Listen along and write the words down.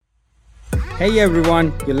Hey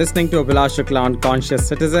everyone, you're listening to Abhilash Shukla on Conscious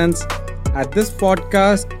Citizens. At this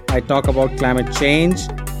podcast, I talk about climate change,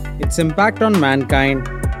 its impact on mankind,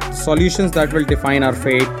 solutions that will define our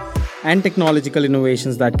fate, and technological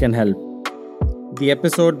innovations that can help. The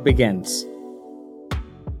episode begins.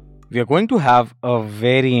 We are going to have a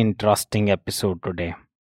very interesting episode today.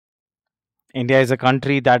 India is a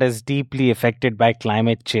country that is deeply affected by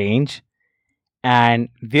climate change, and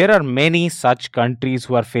there are many such countries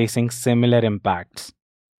who are facing similar impacts.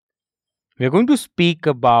 We are going to speak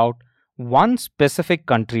about one specific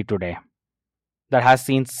country today that has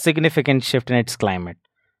seen significant shift in its climate,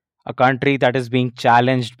 a country that is being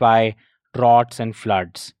challenged by droughts and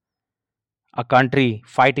floods, a country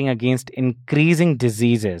fighting against increasing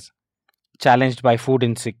diseases, challenged by food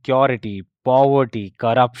insecurity, poverty,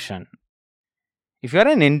 corruption. If you're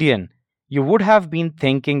an Indian, you would have been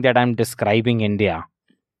thinking that I'm describing India.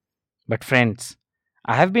 But, friends,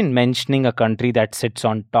 I have been mentioning a country that sits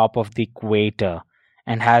on top of the equator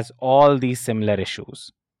and has all these similar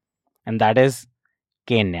issues, and that is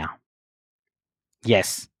Kenya.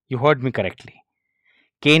 Yes, you heard me correctly.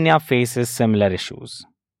 Kenya faces similar issues.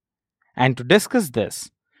 And to discuss this,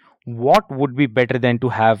 what would be better than to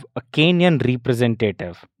have a Kenyan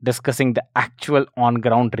representative discussing the actual on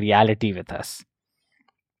ground reality with us?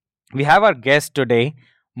 We have our guest today,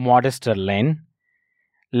 Modester Len.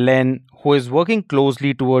 Len, who is working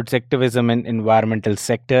closely towards activism in environmental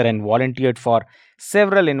sector and volunteered for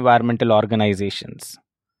several environmental organizations.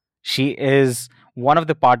 She is one of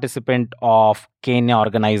the participant of Kenya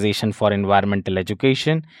Organization for Environmental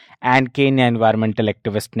Education and Kenya Environmental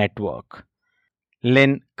Activist Network.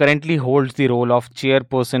 Lynn currently holds the role of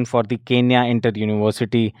chairperson for the Kenya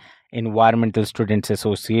Inter-University Environmental Students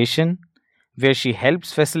Association, where she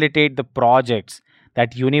helps facilitate the projects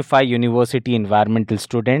that unify university environmental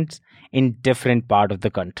students in different parts of the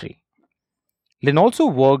country. Lynn also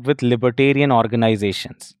worked with libertarian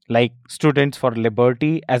organizations like Students for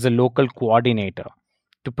Liberty as a local coordinator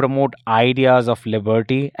to promote ideas of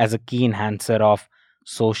liberty as a key enhancer of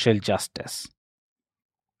social justice.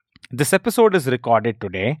 This episode is recorded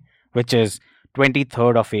today, which is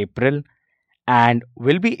 23rd of April, and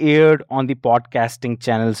will be aired on the podcasting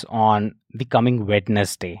channels on the coming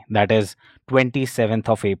Wednesday, that is 27th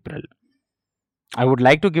of April. I would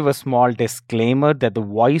like to give a small disclaimer that the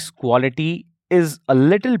voice quality is a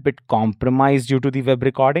little bit compromised due to the web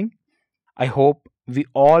recording. I hope we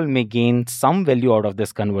all may gain some value out of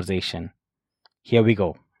this conversation. Here we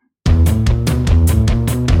go.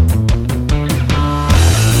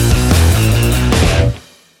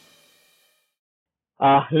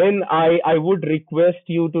 Lynn, I would request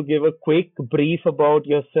you to give a quick brief about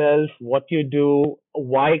yourself, what you do,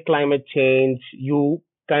 why climate change, you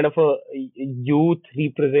kind of a youth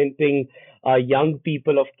representing young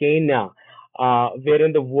people of Kenya. We're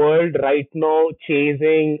in the world right now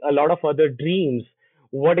chasing a lot of other dreams.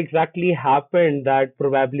 What exactly happened that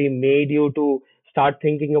probably made you to start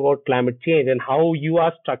thinking about climate change and how you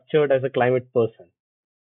are structured as a climate person?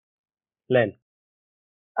 Len.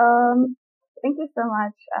 Um, Thank you so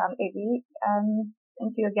much, Avi.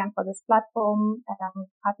 Thank you again for this platform, and I'm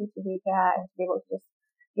happy to be here and to be able to just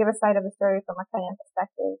give a side of the story from a Kenyan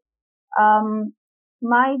perspective. Um,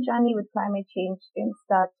 my journey with climate change didn't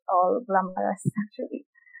start all glamorous, actually.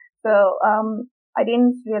 So, I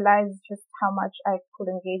didn't realize just how much I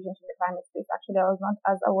could engage into the climate space. Actually, I was not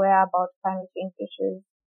as aware about climate change issues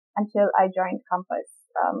until I joined campus.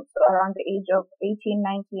 So around the age of 18,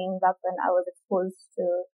 19, that's when I was exposed to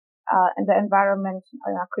the environment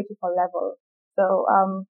on a critical level. So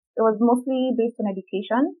it was mostly based on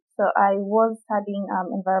education. So I was studying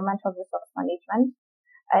environmental resource management,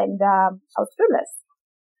 and I was clueless.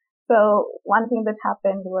 So one thing that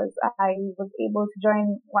happened was I was able to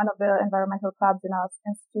join one of the environmental clubs in our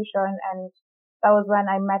institution, and that was when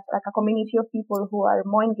I met like a community of people who are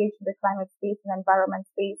more engaged in the climate space and environment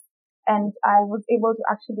space. And I was able to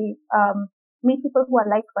actually meet people who are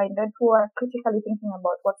like-minded, who are critically thinking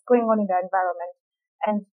about what's going on in the environment.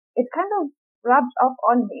 And it kind of rubbed off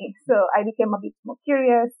on me. So I became a bit more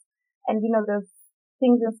curious, and there's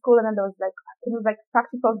things in school, and then there was like it was like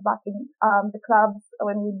practicals back in the clubs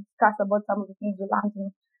when we discuss about some of the things we learned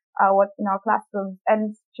in what in our classrooms,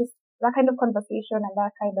 and just that kind of conversation and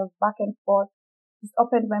that kind of back and forth just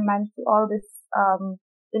opened my mind to all this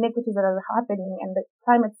inequities that are happening in the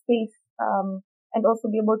climate space, and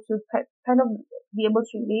also be able to kind of be able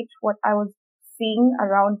to relate what I was seeing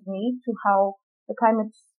around me to how the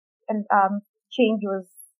climate and change was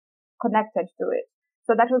connected to it.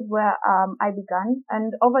 So that was where I began.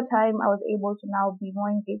 And over time, I was able to now be more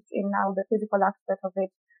engaged in now the physical aspect of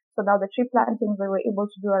it, So now the tree plantings we were able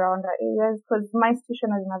to do around our areas, because my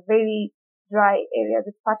institution is in a very dry area.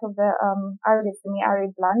 It's part of the arid,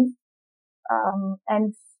 semi-arid land.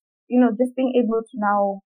 And, just being able to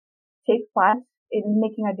now take part in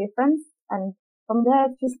making a difference. And from there,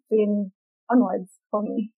 it's just been onwards for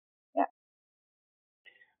me. Yeah.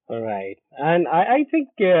 All right. And I think,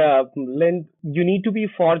 Lynn, you need to be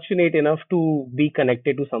fortunate enough to be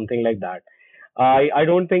connected to something like that. I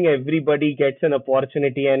don't think everybody gets an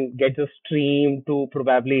opportunity and gets a stream to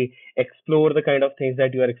probably explore the kind of things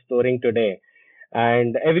that you are exploring today.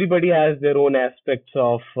 And everybody has their own aspects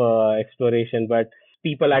of exploration, but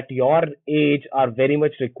people at your age are very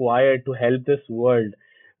much required to help this world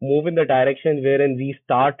move in the direction wherein we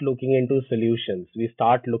start looking into solutions. We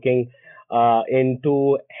start looking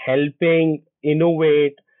into helping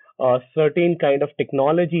innovate certain kind of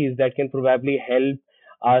technologies that can probably help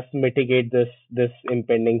us mitigate this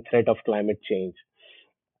impending threat of climate change.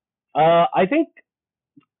 I think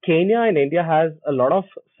Kenya and India has a lot of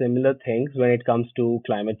similar things when it comes to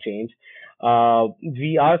climate change.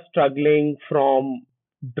 We are struggling from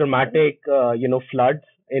dramatic, floods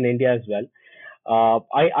in India as well.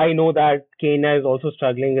 I know that Kenya is also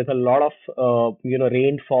struggling with a lot of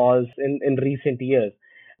rainfalls in recent years.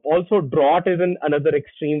 Also, drought is another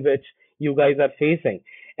extreme which you guys are facing,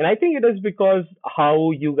 and I think it is because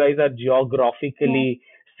how you guys are Yeah. geographically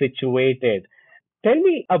situated. Tell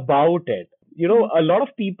me about it. Mm. A lot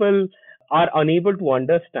of people are unable to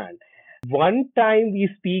understand. One time we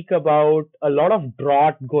speak about a lot of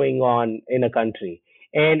drought going on in a country,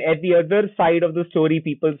 and at the other side of the story,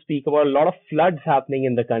 people speak about a lot of floods happening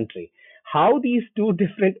in the country. How these two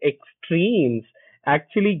different extremes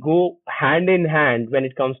actually go hand in hand when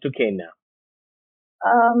it comes to Kenya.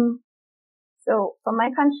 Um, so for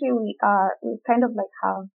my country, we kind of like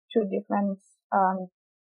have two different, um,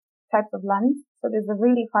 types of land. So there's a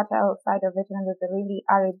really fertile side of it and there's a really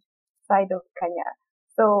arid side of Kenya.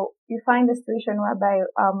 So you find a situation whereby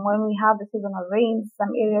when we have the seasonal rains,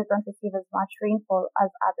 some areas don't receive as much rainfall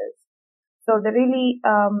as others. So the really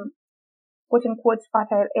quote unquote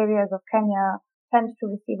fertile areas of Kenya tend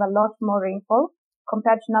to receive a lot more rainfall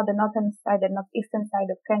compared to now the northern side and northeastern side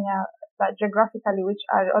of Kenya, but geographically, which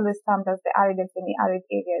are always termed as the arid and semi-arid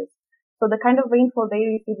areas. So the kind of rainfall they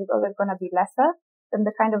receive is always going to be lesser than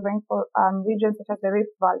the kind of rainfall regions such as the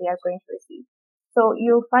Rift Valley are going to receive. So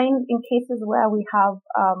you'll find in cases where we have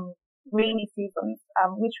rainy seasons,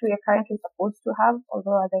 which we are currently supposed to have,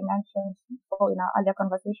 although as I mentioned before in our earlier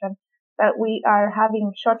conversation, that we are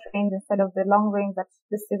having short rains instead of the long rains that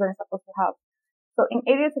this season is supposed to have. So in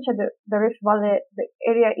areas such as the Rift Valley, the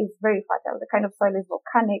area is very fertile. The kind of soil is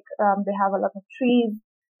volcanic. They have a lot of trees.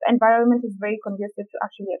 The environment is very conducive to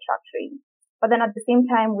actually attract rain. But then at the same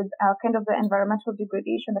time, with kind of the environmental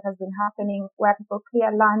degradation that has been happening, where people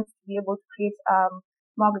clear lands to be able to create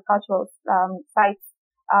more agricultural sites,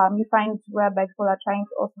 you find whereby people are trying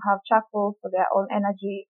to also have charcoal for their own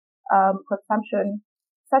energy consumption.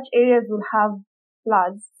 Such areas will have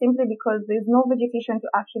floods simply because there's no vegetation to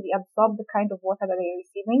actually absorb the kind of water that they're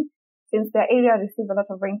receiving. Since their area receives a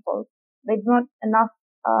lot of rainfall, there's not enough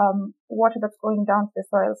water that's going down to the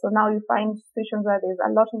soil. So now you find situations where there's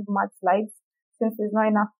a lot of mudslides since there's not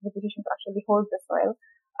enough vegetation to actually hold the soil.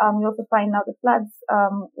 You also find now the floods,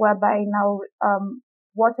 whereby now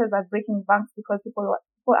waters are breaking banks because people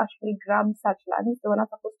actually grab such lands. They were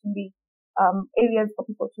not supposed to be areas for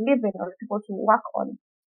people to live in or people to work on.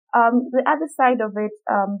 The other side of it,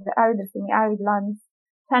 the arid and semi-arid lands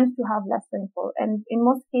tend to have less rainfall, and in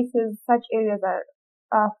most cases, such areas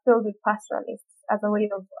are filled with pastoralists as a way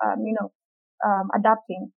of,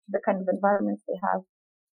 adapting to the kind of environment they have.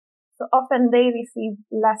 So often they receive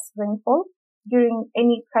less rainfall during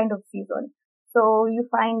any kind of season. So you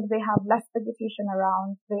find they have less vegetation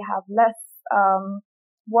around, they have less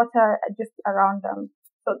water just around them.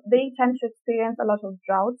 So they tend to experience a lot of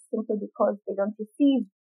drought simply because they don't receive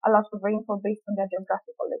a lot of rainfall based on their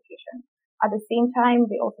geographical location. At the same time,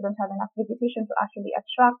 they also don't have enough vegetation to actually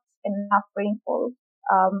attract enough rainfall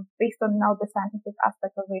based on now the scientific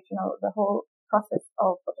aspect of it, the whole process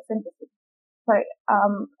of photosynthesis. Sorry.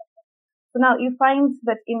 So now you find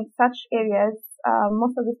that in such areas,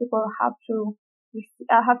 most of these people have to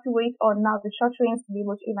wait on now the short rains to be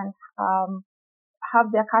able to even have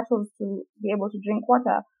their cattle to be able to drink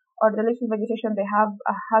water, or the little vegetation they have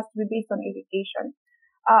has to be based on irrigation.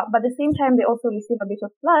 But at the same time, they also receive a bit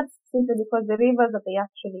of floods simply because the rivers that they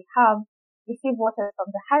actually have receive water from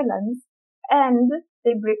the highlands and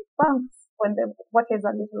they break banks when the water is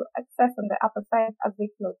a little excess on the upper side as they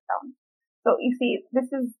flow down. So you see, this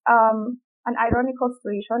is an ironical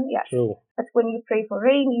situation, yes. True. But when you pray for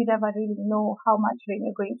rain, you never really know how much rain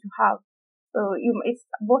you're going to have. So it's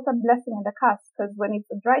both a blessing and a curse, because when it's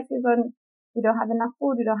a dry season, we don't have enough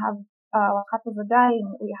food, we don't have, our cattle are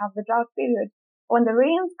dying, we have the drought period. When the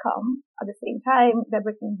rains come at the same time, they're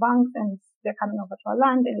breaking banks and they're coming over to our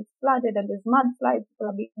land and it's flooded and there's mudslides,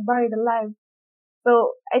 people are being buried alive.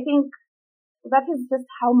 So I think that is just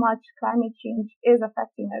how much climate change is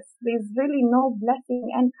affecting us. There's really no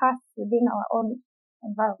blessing and curse within our own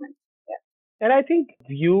environment. Yeah. And I think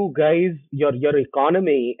you guys, your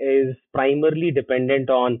economy is primarily dependent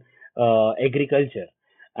on agriculture,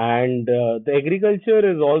 and the agriculture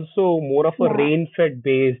is also more of a Yeah. rain-fed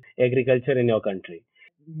based agriculture in your country.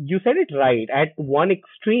 You said it right. At one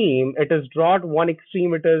extreme, it is drought. One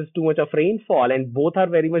extreme, it is too much of rainfall, and both are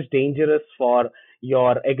very much dangerous for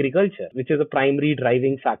your agriculture, which is a primary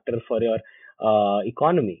driving factor for your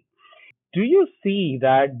economy. Do you see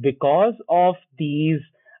that because of these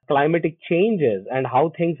climatic changes and how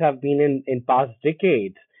things have been in past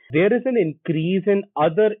decades, there is an increase in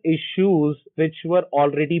other issues which were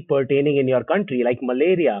already pertaining in your country, like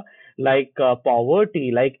malaria, like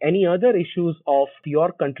poverty, like any other issues of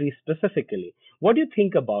your country specifically? What do you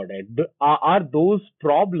think about it? Are those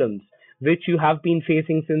problems which you have been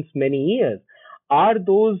facing since many years, are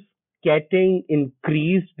those getting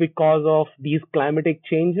increased because of these climatic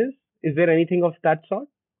changes? Is there anything of that sort?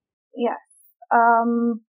 Yes.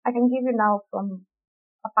 I can give you now from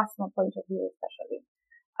a personal point of view, especially.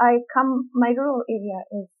 My rural area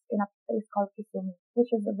is in a place called Kisumu,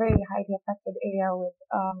 which is a very highly affected area with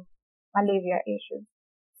malaria issues.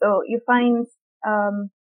 So you find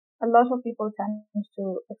a lot of people tend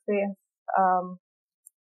to experience um,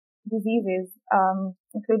 diseases,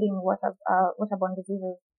 including waterborne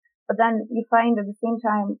diseases. But then you find at the same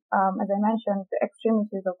time, as I mentioned, the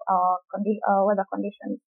extremities of our weather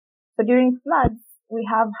conditions. So during floods, we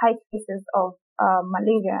have high cases of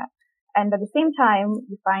malaria, and at the same time,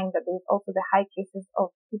 you find that there's also the high cases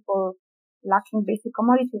of people lacking basic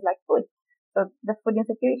commodities like food. So the food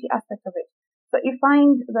insecurity aspect of it. So you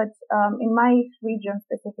find that in my region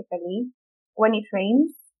specifically, when it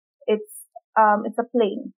rains, it's a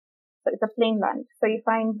plain, so it's a plain land. So you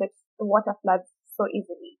find that the water floods so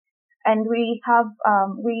easily, and we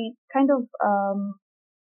kind of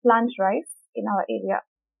plant rice in our area,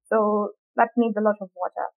 so that needs a lot of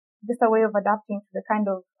water. Just a way of adapting to the kind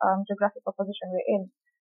of geographical position we're in.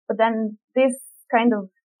 But then this kind of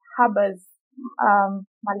harbors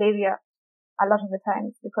malaria a lot of the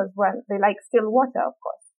times because, well, they like still water, of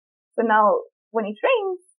course. So now when it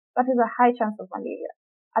rains, that is a high chance of malaria.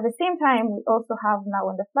 At the same time, we also have now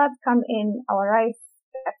when the floods come in, our rice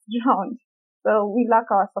gets drowned. So we lack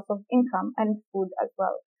our source of income and food as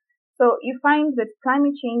well. So you find that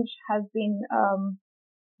climate change has been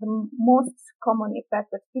the most common effect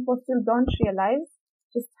that people still don't realize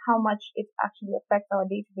just how much it actually affects our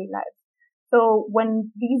day-to-day lives. So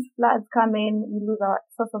when these floods come in, we lose our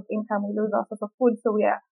source of income, we lose our source of food, so we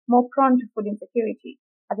are more prone to food insecurity.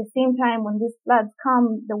 At the same time, when these floods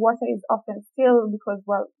come, the water is often still because,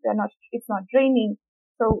 well, it's not draining.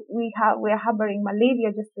 So we're harboring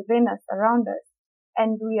malaria just within us, around us,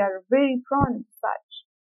 and we are very prone to such.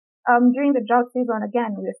 During the drought season,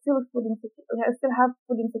 again, we still have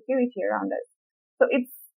food insecurity around us. So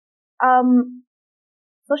it's,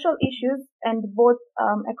 social issues and both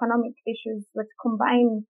economic issues that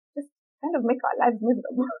combine just kind of make our lives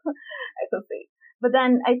miserable, I could say. But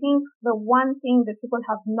then I think the one thing that people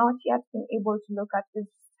have not yet been able to look at is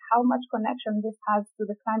how much connection this has to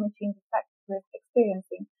the climate change effects we're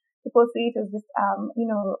experiencing. People see it as just,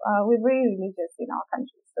 we're very religious in our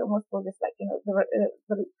country. So most people just like,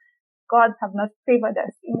 the gods have not favored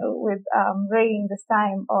us, with rain this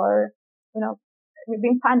time, or, we've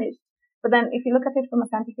been punished. But then if you look at it from a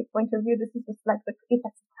scientific point of view, this is just like the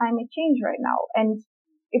effects of climate change right now. And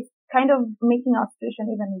it's kind of making our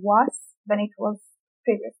situation even worse than it was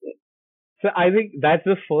previously. So I think that's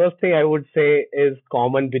the first thing I would say is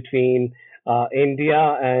common between India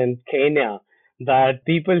and Kenya. That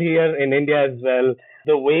people here in India as well,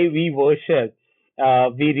 the way we worship,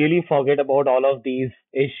 we really forget about all of these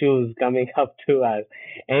issues coming up to us.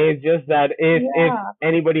 And it's just that if Yeah,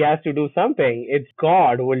 anybody has to do something, it's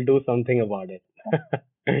God who will do something about it.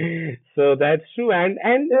 So that's true, true.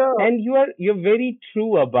 and you're very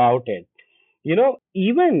true about it.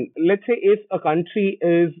 Even let's say if a country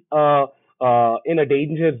is in a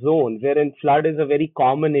danger zone wherein flood is a very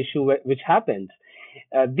common issue which happens,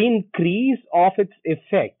 the increase of its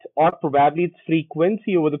effect or probably its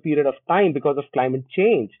frequency over the period of time because of climate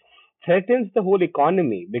change threatens the whole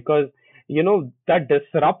economy, because that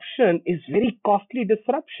disruption is very costly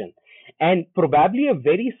disruption. and probably a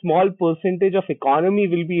very small percentage of economy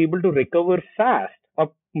will be able to recover fast,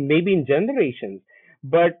 or maybe in generations.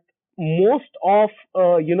 But most of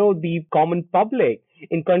the common public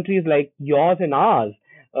in countries like yours and ours,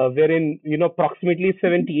 wherein approximately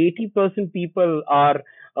 70-80% people are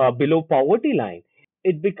below poverty line,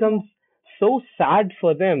 it becomes so sad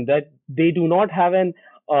for them that they do not have an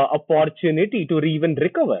opportunity to even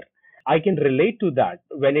recover. I can relate to that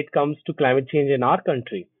when it comes to climate change in our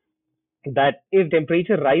country, that if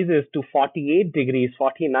temperature rises to 48 degrees,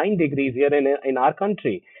 49 degrees here in our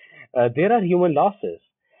country, there are human losses.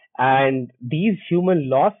 And these human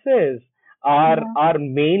losses Yeah. are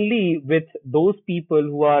mainly with those people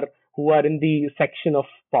who are in the section of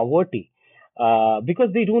poverty,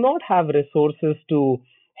 because they do not have resources to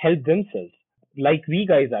help themselves. Like we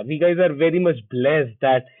guys are very much blessed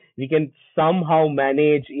that we can somehow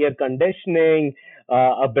manage air conditioning,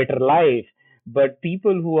 a better life. But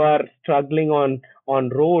people who are struggling on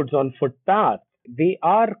roads, on footpath, they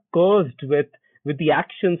are cursed with the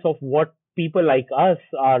actions of what people like us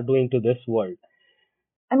are doing to this world.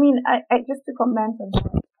 I mean, I just to comment on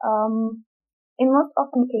that. In most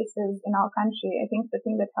often cases in our country, I think the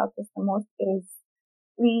thing that helps us the most is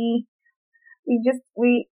we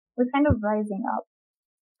we're kind of rising up,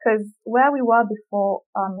 because where we were before,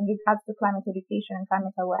 in regards to climate education and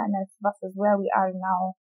climate awareness versus where we are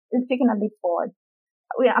now, we've taken a leap forward.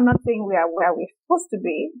 I'm not saying we are where we're supposed to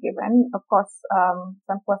be, given, of course,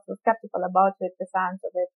 some people are still skeptical about it, the science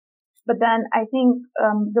of it. But then I think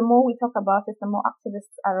the more we talk about it, the more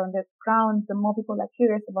activists are on the ground, the more people are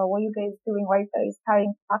curious about what you guys doing, why you guys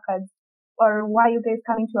carrying placards, or why you guys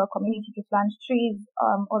coming to our community to plant trees,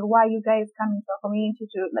 or why you guys coming to our community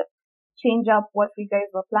to like change up what we guys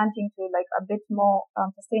were planting to like a bit more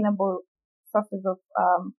sustainable sources of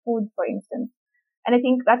food, for instance. And I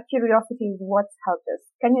think that curiosity is what's helped us.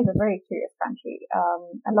 Kenya is a very curious country.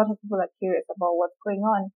 A lot of people are curious about what's going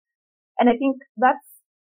on. And I think that's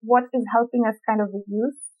what is helping us kind of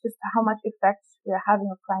reduce just how much effect we are having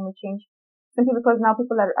of climate change. Simply because now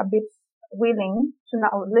people are a bit willing to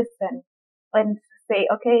now listen and say,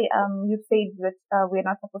 okay, you've said that we're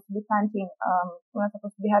not supposed to be planting, we're not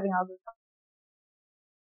supposed to be having our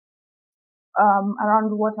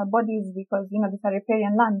around water bodies because, these are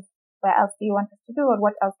riparian lands. Where else do you want us to do? Or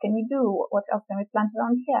what else can we do? What else can we plant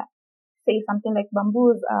around here? Say something like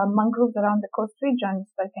bamboos, mangroves around the coast regions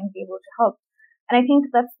that can be able to help. And I think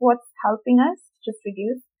that's what's helping us just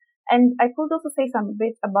reduce. And I could also say some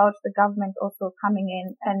bit about the government also coming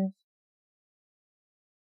in. And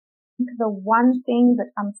the one thing that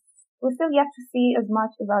we're still yet to see as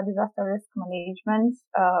much as our disaster risk management.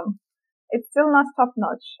 It's still not top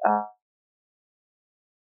notch.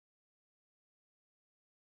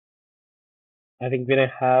 I think we're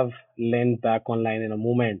gonna have Len back online in a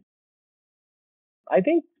moment. I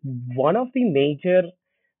think one of the major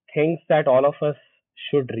things that all of us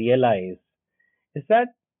should realize is that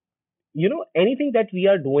anything that we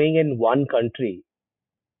are doing in one country,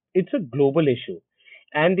 it's a global issue,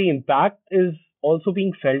 and the impact is also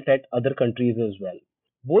being felt at other countries as well.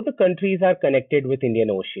 Both the countries are connected with Indian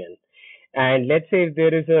Ocean, and let's say if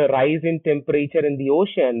there is a rise in temperature in the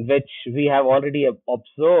ocean, which we have already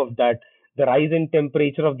observed that the rise in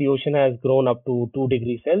temperature of the ocean has grown up to 2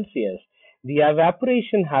 degrees Celsius, the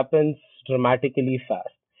evaporation happens dramatically fast.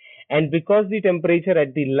 And because the temperature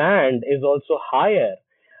at the land is also higher,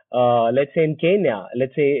 let's say in Kenya,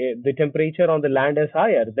 let's say the temperature on the land is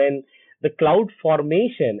higher, then the cloud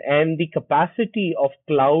formation and the capacity of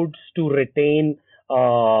clouds to retain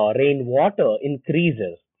rainwater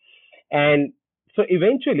increases. And so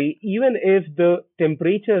eventually, even if the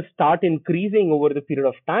temperatures start increasing over the period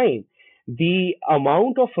of time, the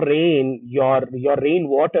amount of rain your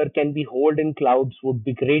rainwater can be held in clouds would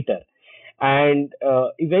be greater. And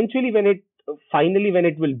eventually, when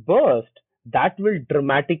it will burst, that will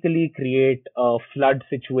dramatically create a flood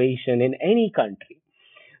situation in any country.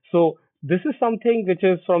 So this is something which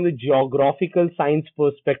is from the geographical science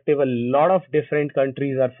perspective, a lot of different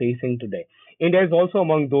countries are facing today. India is also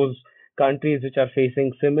among those countries which are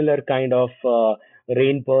facing similar kind of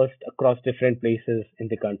rain burst across different places in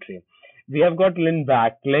the country. We have got Lynn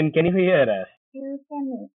back. Lynn, can you hear us? You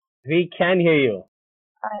can, We can hear you.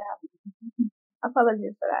 I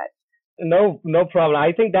apologies for that. No, no problem.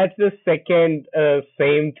 I think that's the second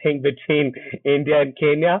same thing between India and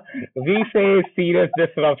Kenya. We say serious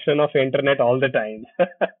disruption of internet all the time.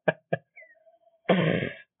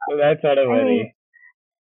 So that's not a I mean, worry.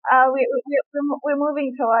 we're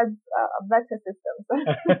moving towards better systems.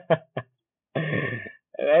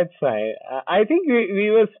 That's fine. I think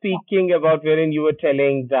we were speaking about wherein you were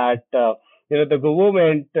telling that the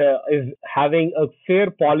government is having a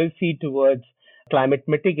fair policy towards climate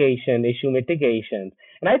mitigation, issue mitigation.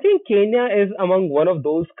 And I think Kenya is among one of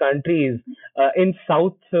those countries in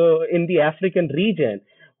in the African region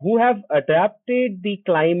who have adapted the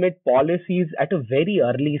climate policies at a very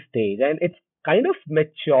early stage, and it's kind of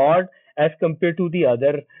matured as compared to the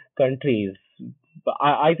other countries. But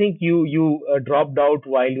I think you dropped out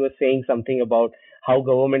while you were saying something about how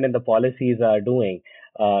government and the policies are doing.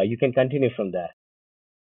 You can continue from there.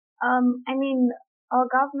 I mean, our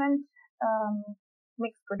government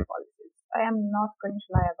makes good policies. I am not going to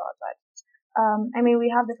lie about that. I mean, we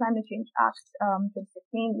have the Climate Change Act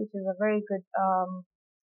 2016, which is a very good,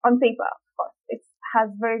 on paper, of course. It has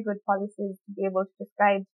very good policies to be able to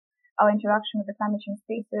describe our interaction with the climate change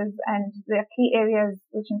spaces, and there are key areas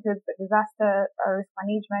which include the disaster risk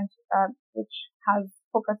management, which has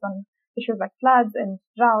focus on issues like floods and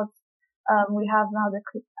droughts. We have now the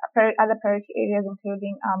other priority areas,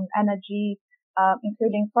 including energy,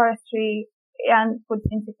 including forestry and food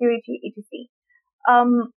insecurity, etc.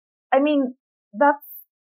 I mean,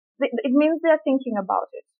 it means they're thinking about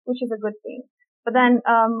it, which is a good thing. But then,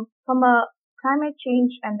 from a climate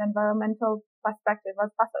change and environmental perspective,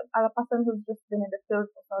 as a person who's just been in the field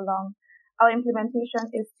for so long, our implementation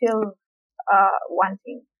is still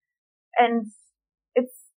wanting. And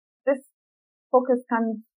it's this focus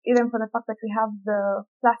comes even from the fact that we have the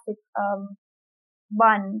plastic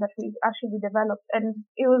ban that we actually developed, and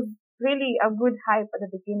it was really a good hype at the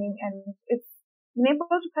beginning, and it's been able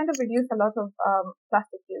to kind of reduce a lot of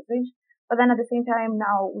plastic usage. But then at the same time,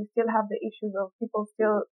 now we still have the issues of people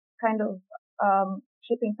still kind of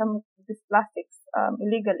shipping some of these plastics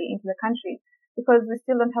illegally into the country, because we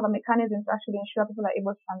still don't have a mechanism to actually ensure people are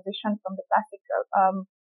able to transition from the plastic.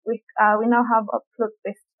 We now have a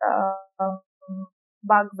cloth-based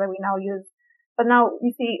bags that we now use. But now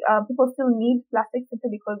you see, people still need plastic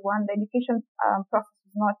simply because, one, the education process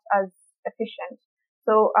is not as efficient.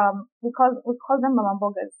 So we call them mama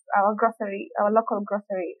mbogas, our local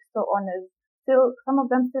grocery store owners. Still, some of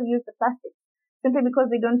them still use the plastic simply because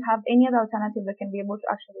they don't have any other alternative that can be able to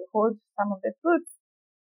actually hold some of the fruits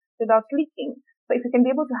without leaking. So if we can be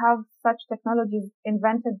able to have such technologies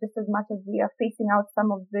invented just as much as we are phasing out some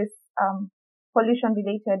of this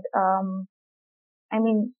pollution-related,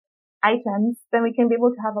 items, then we can be able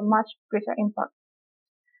to have a much greater impact.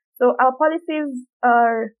 So our policies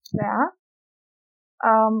are there.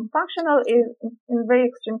 Functional is in very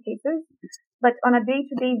extreme cases, but on a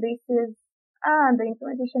day-to-day basis, the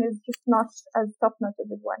implementation is just not as top-notch as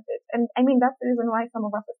we wanted. And I mean, that's the reason why some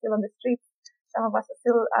of us are still on the streets. Some of us are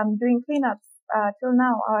still doing cleanups. Till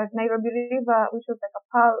now, our Nairobi River, which was like a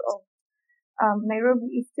pearl of Nairobi,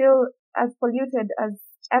 is still as polluted as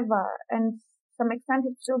ever. And to some extent,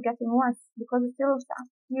 it's still getting worse because we still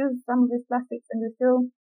use some of these plastics, and we still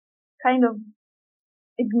kind of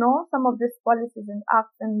ignore some of these policies and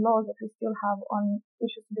acts and laws that we still have on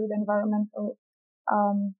issues to do with environmental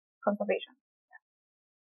conservation.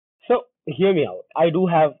 So hear me out. I do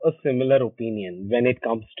have a similar opinion when it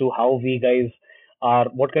comes to how we guys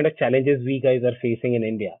what kind of challenges we guys are facing in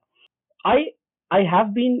India. I I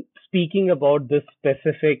have been speaking about this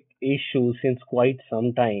specific issue since quite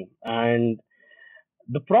some time, and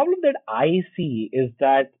the problem that I see is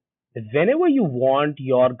that whenever you want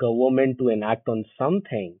your government to enact on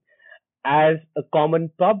something, as a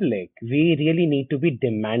common public, we really need to be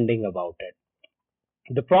demanding about it.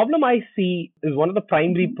 The problem I see is one of the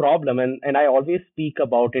primary Mm-hmm. problem, and I always speak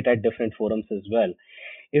about it at different forums as well,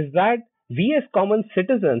 is that we as common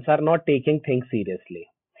citizens are not taking things seriously.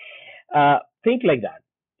 Think like that.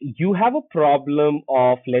 You have a problem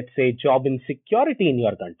of, let's say, job insecurity in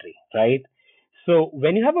your country, right? So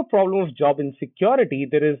when you have a problem of job insecurity,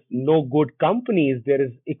 there is no good companies, there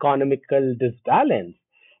is economical disbalance.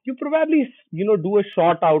 You probably, do a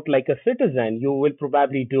short out like a citizen. You will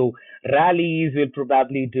probably do rallies, you'll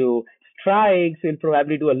probably do strikes, you'll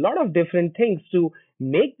probably do a lot of different things to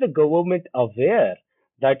make the government aware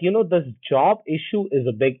that, this job issue is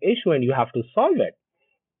a big issue and you have to solve it.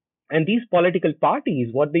 And these political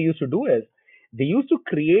parties, what they used to do is they used to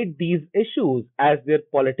create these issues as their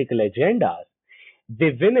political agendas.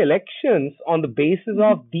 They win elections on the basis Mm-hmm.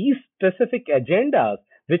 of these specific agendas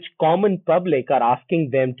which common public are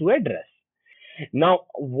asking them to address. Now,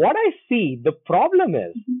 what I see, the problem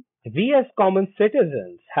is Mm-hmm. we as common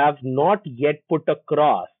citizens have not yet put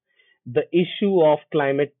across the issue of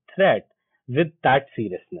climate threat with that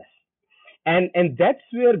seriousness. And that's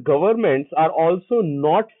where governments are also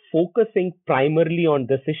not focusing primarily on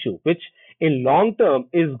this issue, which in long term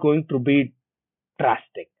is going to be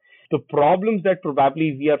drastic. The problems that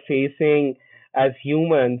probably we are facing as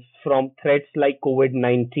humans from threats like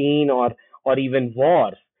COVID-19 or even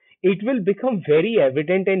wars, it will become very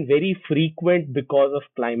evident and very frequent because of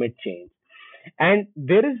climate change. And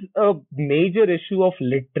there is a major issue of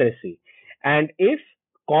literacy. And if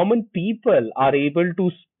common people are able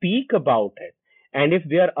to speak about it, and if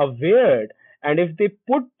they are aware, and if they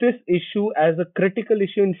put this issue as a critical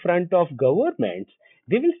issue in front of governments,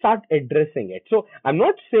 they will start addressing it. So I'm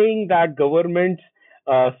not saying that governments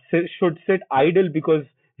should sit idle because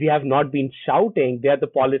we have not been shouting. They are the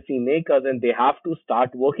policy makers and they have to start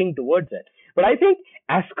working towards it. But I think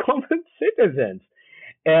as common citizens,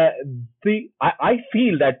 uh, I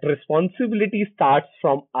feel that responsibility starts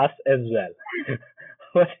from us as well.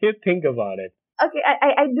 What do you think about it? Okay,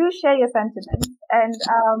 I do share your sentiments, and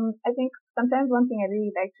I think sometimes one thing I really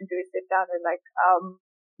like to do is sit down with like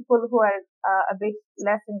people who are a bit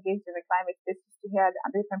less engaged in the climate space just to hear a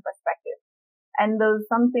different perspective. And there was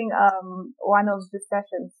something one of the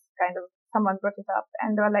sessions kind of someone brought it up,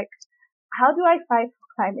 and they were like, "How do I fight for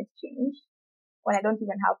climate change when I don't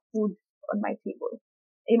even have food on my table?"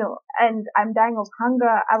 And I'm dying of hunger.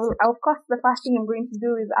 Of course, the first thing I'm going to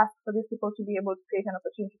do is ask for these people to be able to create an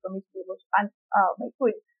opportunity for me to be able to earn my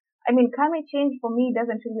food. I mean, climate change for me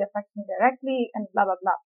doesn't really affect me directly and blah, blah,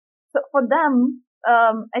 blah. So for them,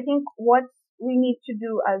 I think what we need to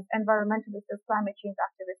do as environmentalists, as climate change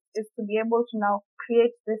activists, is to be able to now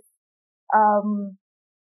create this,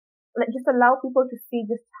 just allow people to see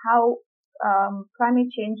just how climate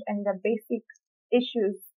change and the basic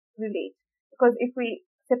issues relate. Because if we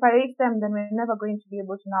separate them, then we're never going to be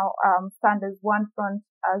able to now stand as one front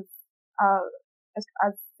uh,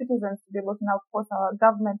 as citizens to be able to now force our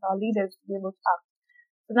government, our leaders to be able to act.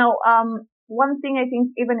 So now, one thing I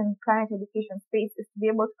think even in climate education space is to be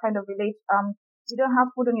able to kind of relate. You don't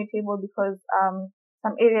have food on your table because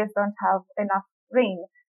some areas don't have enough rain.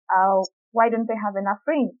 Why don't they have enough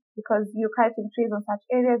rain? Because you're cutting trees on such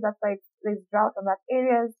areas. That's why there's drought on that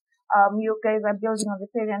areas. You guys are building on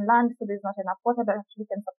riparian land, so there's not enough water that actually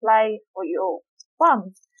can supply for your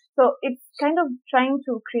farms. So it's kind of trying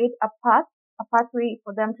to create a pathway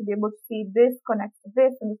for them to be able to see this connects to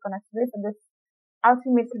this and this connects to this, and this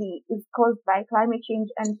ultimately is caused by climate change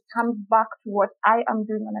and comes back to what I am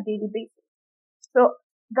doing on a daily basis. So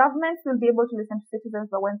governments will be able to listen to citizens,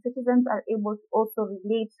 but when citizens are able to also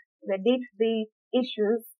relate their day-to-day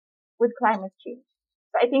issues with climate change.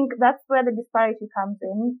 So I think that's where the disparity comes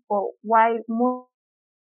in for why most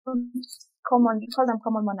common, you call them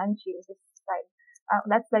common Monanchi in this side,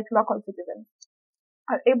 that's like local citizens,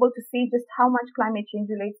 are able to see just how much climate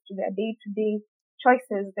change relates to their day-to-day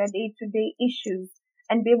choices, their day-to-day issues,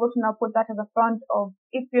 and be able to now put that at the front of,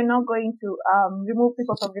 if you're not going to remove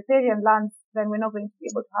people from riparian lands, then we're not going to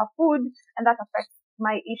be able to have food, and that affects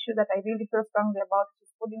my issue that I really feel strongly about,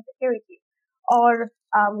 which is food insecurity. Or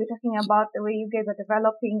we're talking about the way you guys are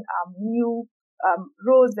developing new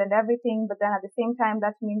roads and everything, but then at the same time,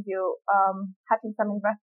 that means you're cutting some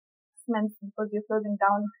investments because you're closing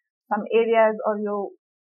down some areas or you're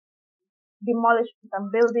demolishing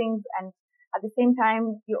some buildings, and at the same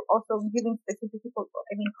time, you're also giving specific people,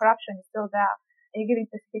 I mean, corruption is still there, and you're giving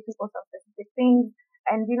specific people some specific things.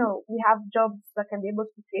 And, we have jobs that can be able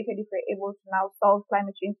to be created if we're able to now solve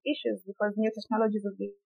climate change issues, because new technologies will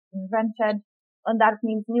be invented, and that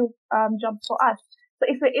means new jobs for us.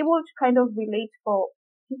 So if we're able to kind of relate for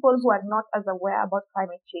people who are not as aware about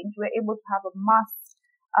climate change, we're able to have a mass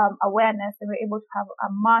awareness, and we're able to have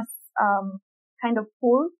a mass kind of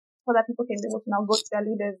pull so that people can be able to now go to their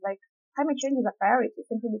leaders like, climate change is a priority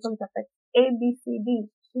simply because it affects A, B, C,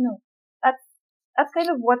 D. That's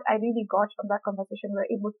kind of what I really got from that conversation.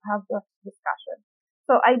 We're able to have this discussion.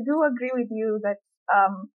 So I do agree with you that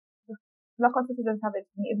local citizens haven't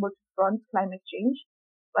been able to front climate change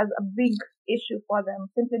as a big issue for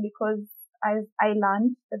them, simply because, as I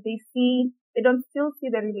learned, that they don't still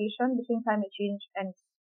see the relation between climate change and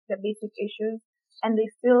the basic issues, and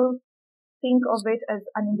they still think of it as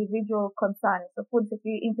an individual concern. So food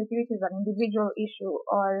insecurity is an individual issue,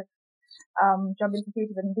 or job insecurity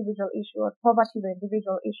is an individual issue, or poverty is an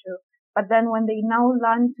individual issue. But then when they now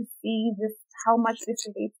learn to see this, how much this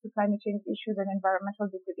relates to climate change issues and environmental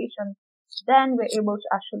degradation, then we're able to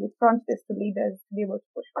actually front this to leaders to be able to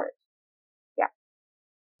push for it. Yeah.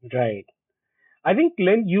 Right. I think,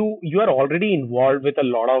 Lynn, you are already involved with a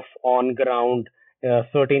lot of on ground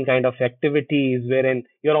certain kind of activities, wherein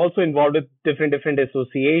you're also involved with different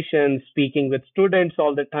associations, speaking with students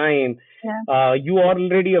all the time. Yeah. You are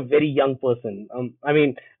already a very young person. I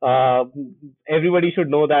mean, everybody should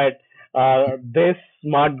know that this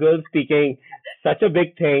smart girl speaking such a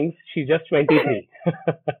big thing. She's just 23,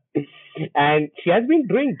 and she has been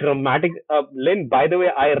doing dramatic. Lynn, by the way,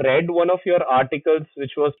 I read one of your articles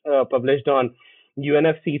which was published on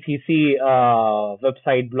UNFCCC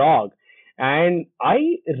website blog, and I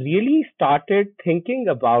really started thinking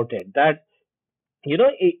about it that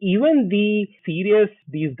even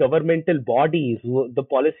these governmental bodies, the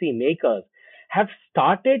policy makers, have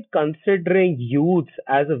started considering youths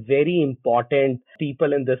as a very important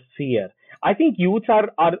people in this sphere. I think youths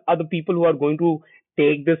are the people who are going to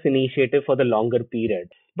take this initiative for the longer period.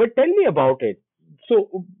 But tell me about it.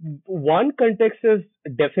 So one context is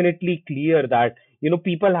definitely clear that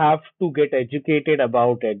people have to get educated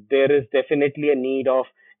about it. There is definitely a need of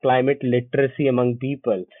climate literacy among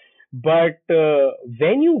people. But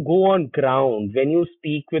when you go on ground, when you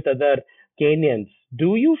speak with other Kenyans,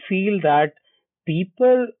 do you feel that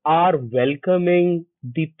people are welcoming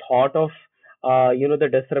the thought of, the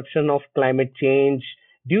disruption of climate change?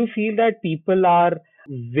 Do you feel that people are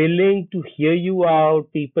willing to hear you out?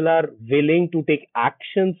 People are willing to take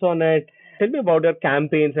actions on it? Tell me about your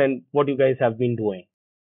campaigns and what you guys have been doing.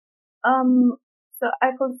 Um, so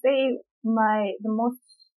I could say the most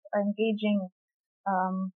engaging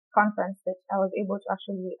conference that I was able to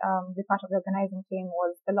actually be part of the organizing team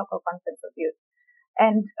was the local conference of youth.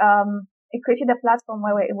 And it created a platform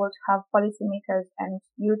where we're able to have policymakers and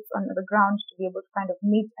youths on the ground to be able to kind of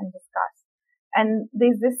meet and discuss. And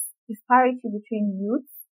there's this disparity between youth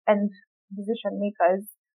and decision makers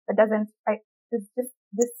that there's just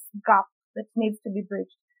this gap that needs to be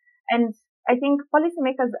bridged. And I think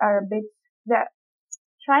policymakers are they're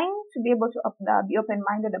trying to be able to be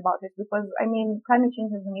open-minded about it, because I mean, climate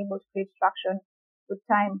change has been able to create traction with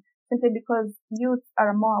time, simply because youth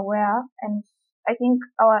are more aware. And I think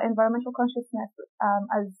our environmental consciousness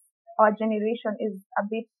as our generation is a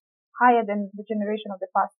bit higher than the generation of the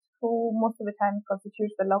past, who most of the time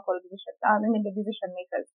constitutes the local the decision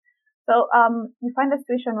makers. So you find a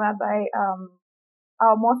situation whereby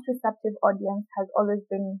our most receptive audience has always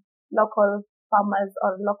been local farmers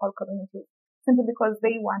or local communities, simply because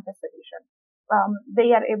they want a solution.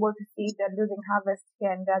 They are able to see they're losing harvest here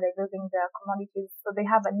and there, they're losing their commodities, so they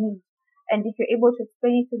have a need. And if you're able to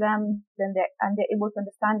explain it to them, then they're able to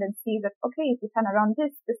understand and see that, okay, if we turn around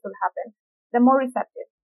this will happen. They're more receptive.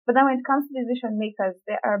 But then when it comes to decision makers,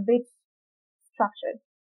 they are a bit structured.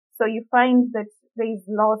 So you find that there is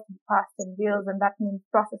laws to be passed and bills, and that means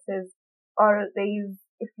processes. Or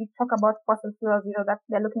if you talk about fossil fuels, that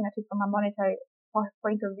they're looking at it from a monetary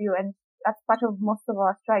point of view, and that's part of most of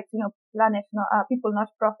our strikes. Planet, people, not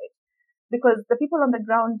profit, because the people on the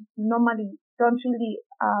ground normally don't really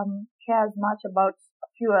care as much about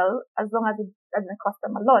fuel as long as it doesn't cost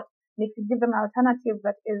them a lot. And if you give them an alternative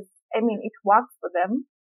that is, it works for them.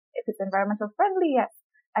 If it's environmental friendly, yes.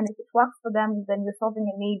 And if it works for them, then you're solving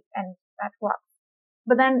a need, and that works.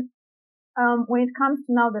 But then, when it comes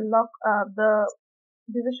to now the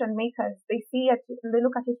decision makers, they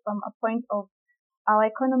look at it from a point of our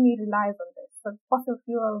economy relies on this. So fossil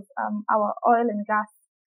fuels, our oil and gas,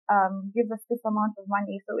 gives us this amount of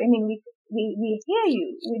money. So we hear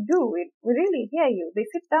you, we really hear you. They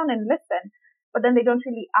sit down and listen, but then they don't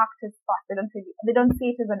really act as fast. They don't see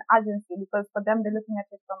it as an urgency, because for them they're looking at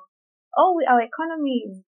it from, our economy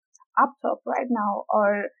is up top right now,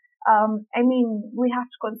 or we have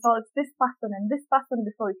to consult this person and this person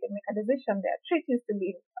before we can make a decision. There are treaties to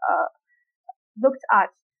be looked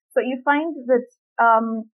at. So you find that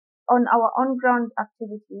on our on-ground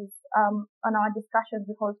activities, on our discussions,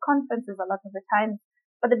 we hold conferences a lot of the time,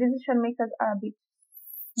 but the decision makers are a bit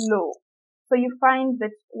slow. So you find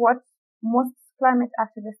that what most climate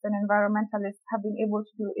activists and environmentalists have been able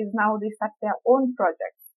to do is now they start their own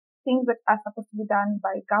projects, things that are supposed to be done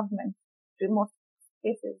by government in most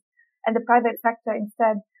cases. And the private sector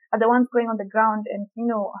instead are the ones going on the ground and,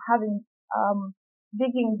 having,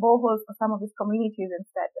 digging boreholes for some of these communities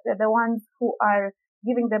instead. They're the ones who are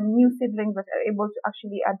giving them new seedlings that are able to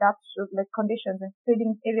actually adapt to conditions, and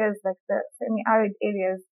creating areas like the semi-arid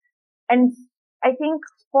areas. And I think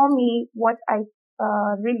for me, what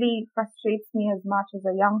really frustrates me as much as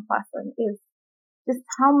a young person is just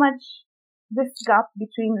how much this gap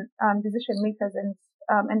between decision makers and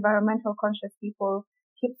environmental conscious people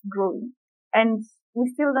keeps growing. And we're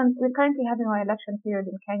currently having our election period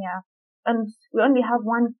in Kenya, and we only have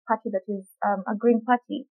one party that is a Green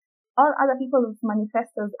Party. All other people's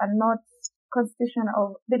manifestos are not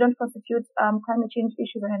they don't constitute climate change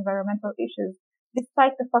issues and environmental issues,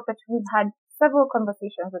 despite the fact that we've had several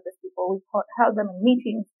conversations with these people. We've held them in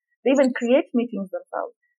meetings. They even create meetings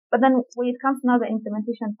themselves. But then when it comes to now the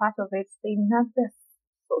implementation part of it, they're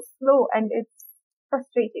so slow, and it's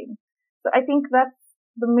frustrating. So I think that's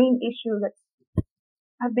the main issue that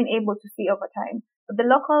have been able to see over time. But the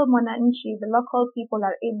local Monanchi, the local people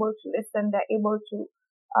are able to listen. They're able to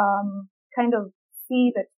kind of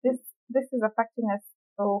see that this is affecting us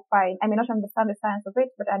so fine. I may not understand the science of it,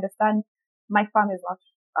 but I understand my farm is not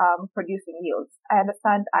producing yields. I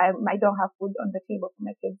understand I don't have food on the table for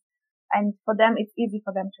my kids, and for them it's easy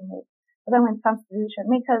for them to move. But then when it comes to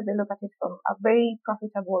decision makers, they look at it from a very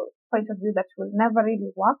profitable point of view that will never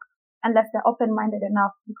really work unless they're open-minded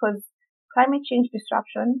enough, because climate change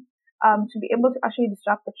disruption, to be able to actually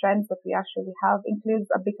disrupt the trends that we actually have includes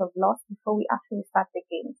a bit of loss before we actually start the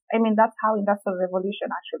gains. I mean, that's how industrial revolution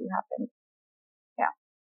actually happened. Yeah.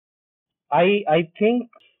 I think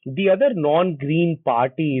the other non-green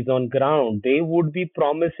parties on ground, they would be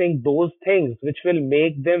promising those things which will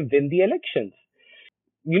make them win the elections.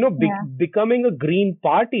 Yeah. Becoming a green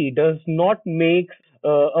party does not make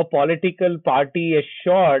a political party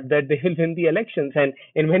assured that they will win the elections. And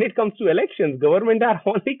when it comes to elections, government are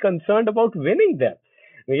only concerned about winning them,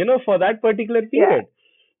 for that particular Yeah. period.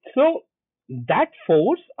 So that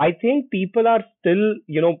force, I think people are still,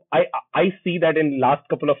 I see that in last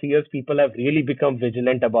couple of years, people have really become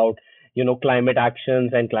vigilant about, climate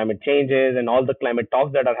actions and climate changes and all the climate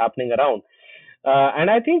talks that are happening around. And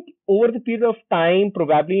I think over the period of time,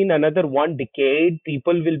 probably in another 1 decade,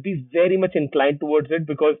 people will be very much inclined towards it,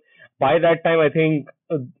 because by that time, I think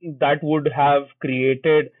that would have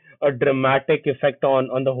created a dramatic effect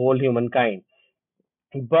on the whole humankind.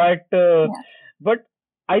 But Yeah. but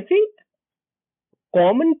I think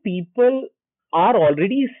common people are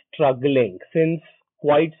already struggling since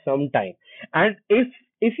quite some time. And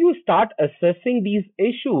if you start assessing these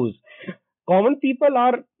issues, common people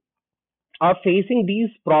are facing these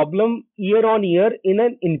problems year on year in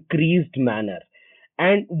an increased manner.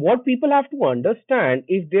 And what people have to understand,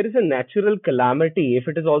 if there is a natural calamity, if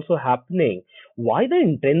it is also happening, why the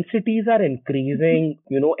intensities are increasing,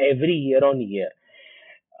 every year on year.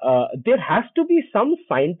 There has to be some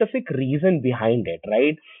scientific reason behind it,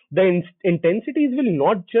 right? The intensities will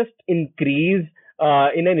not just increase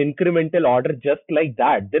in an incremental order just like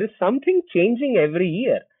that. There is something changing every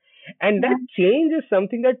year. And that Yeah. change is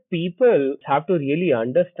something that people have to really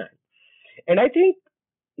understand. And I think,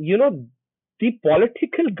 you know, the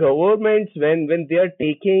political governments, when they are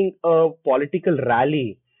taking a political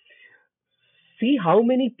rally, see how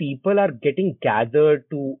many people are getting gathered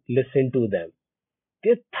to listen to them.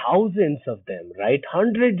 There's thousands of them, right?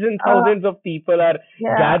 Hundreds and Uh, thousands of people are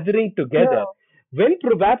yeah. gathering together. True. When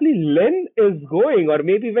probably Len is going, or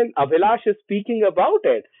maybe when Abhilash is speaking about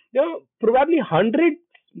it, probably hundreds,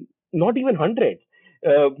 not even hundreds,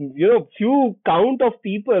 few count of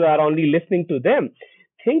people are only listening to them.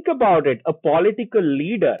 Think about it. A political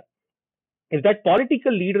leader, if that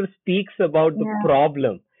political leader speaks about the Yeah.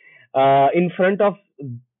 problem in front of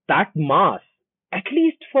that mass, at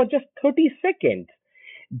least for just 30 seconds,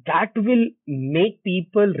 that will make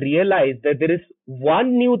people realize that there is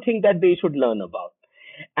one new thing that they should learn about.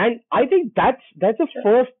 And I think that's a True.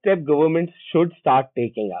 first step governments should start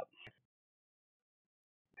taking up.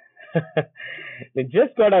 We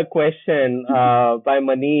just got a question by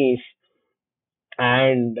Manish,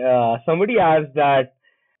 and somebody asked that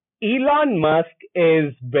Elon Musk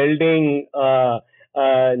is building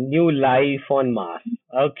a new life on Mars.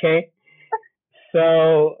 Okay,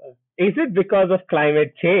 so is it because of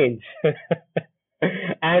climate change?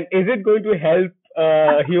 And is it going to help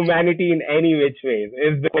humanity in any which ways?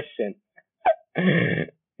 Is the question.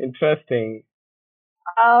 Interesting.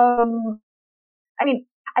 Um, I mean,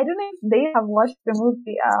 I don't know if they have watched the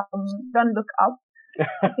movie Don't Look Up.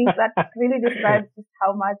 I think that really describes just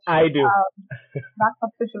how much I do. that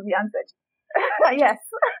question should be answered. Yes.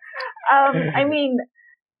 I mean,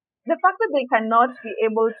 the fact that they cannot be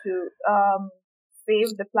able to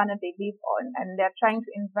save the planet they live on, and they're trying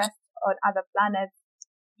to invest on other planets,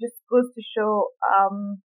 just goes to show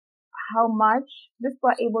how much these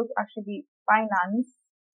people are able to actually finance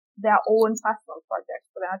their own personal projects,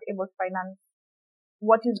 but they're not able to finance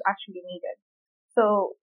what is actually needed.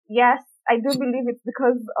 So yes, I do believe it's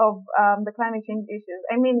because of the climate change issues.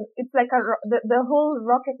 I mean, it's like the whole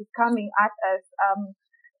rocket is coming at us.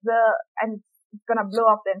 The and it's gonna blow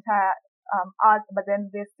up the entire Earth, but then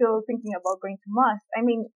they're still thinking about going to Mars. I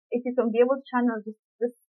mean, if you can be able to channel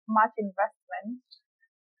this much investment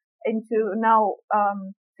into now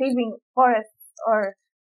saving forests or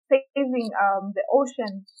saving the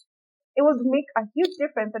ocean, it would make a huge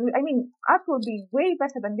difference. And I mean, Earth will be way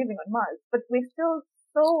better than living on Mars, but we're still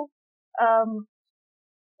so, um,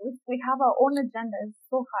 we have our own agendas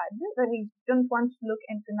so hard that we don't want to look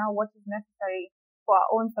into now what is necessary for our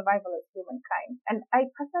own survival as humankind. And I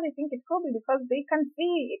personally think it could be because they can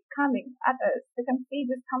see it coming at us. They can see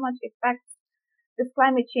just how much effect this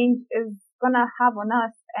climate change is gonna have on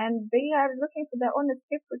us, and they are looking for their own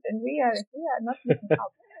scapegoat, and we are here not looking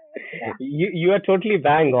out. Yeah. You are totally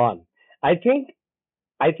bang on. I think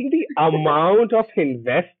I think the amount of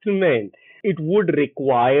investment it would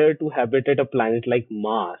require to habitat a planet like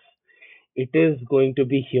Mars, it is going to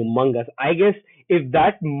be humongous. I guess if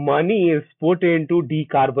that money is put into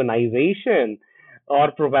decarbonization,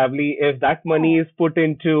 or probably if that money is put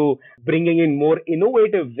into bringing in more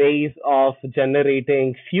innovative ways of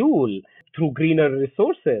generating fuel through greener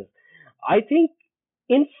resources, I think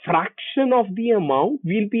in fraction of the amount,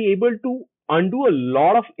 we'll be able to undo a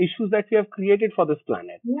lot of issues that we have created for this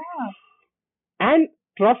planet. Yeah. And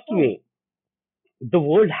trust Oh, me, the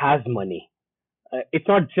world has money. It's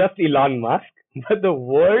not just Elon Musk, but the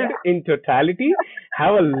world yeah. in totality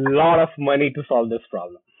have a lot of money to solve this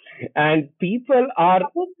problem. And people are,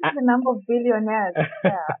 What is the number of billionaires?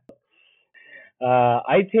 Yeah.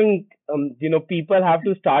 I think, people have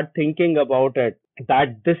to start thinking about it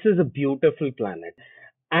that this is a beautiful planet.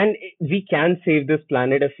 And we can save this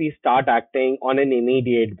planet if we start acting on an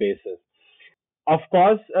immediate basis. Of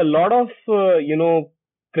course, a lot of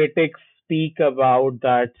critics speak about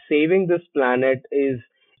that saving this planet is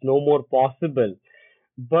no more possible.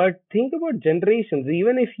 But think about generations.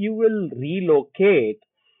 Even if you will relocate,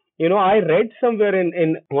 I read somewhere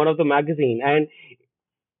in one of the magazine, and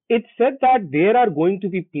it said that there are going to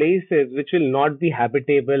be places which will not be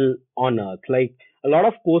habitable on Earth, like a lot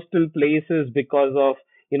of coastal places because of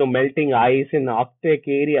melting ice in the Arctic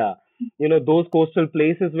area. Those coastal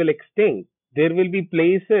places will extinct. There will be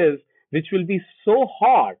places which will be so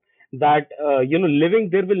hot that living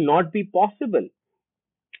there will not be possible.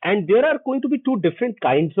 And there are going to be two different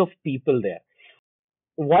kinds of people there.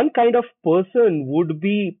 One kind of person would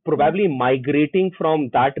be Yeah. probably migrating from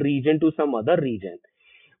that region to some other region,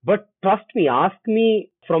 but trust me, ask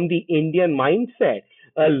me from the Indian mindset.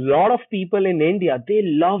 A lot of people in India, they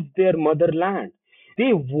love their motherland.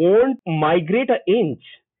 They won't migrate an inch,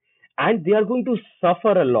 and they are going to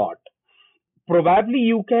suffer a lot. Probably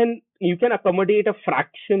you can accommodate a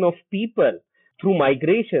fraction of people through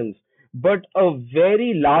migrations, but a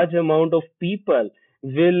very large amount of people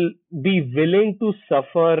will be willing to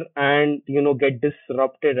suffer and get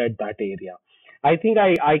disrupted at that area. I think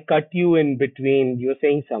I cut you in between. You're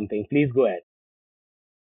saying something. Please go ahead.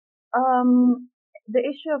 The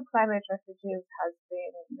issue of climate refugees has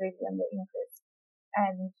been really on the increase.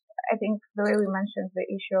 And I think the way we mentioned the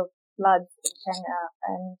issue of floods in Kenya,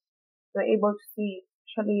 and we're able to see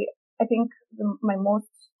actually, I think the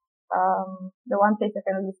one place I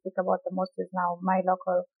can really speak about the most is now my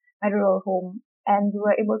rural home. And we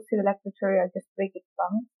were able to see the Lake Victoria just break its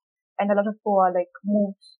banks. And a lot of people are like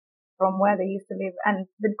moved from where they used to live, and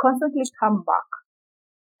they constantly come back,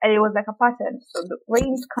 and it was like a pattern. So the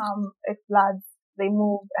rains come, it floods, they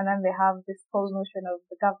move, and then they have this whole notion of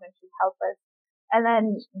the government should help us. And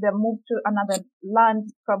then they move to another land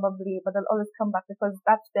probably, but they'll always come back because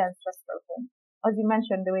that's their ancestral home. As you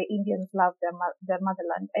mentioned, the way Indians love their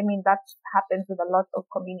motherland. I mean, that happens with a lot of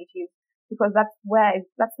communities because that's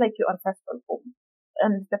like your ancestral home.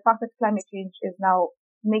 And the fact that climate change is now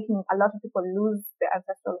making a lot of people lose their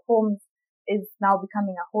ancestral homes is now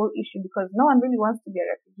becoming a whole issue because no one really wants to be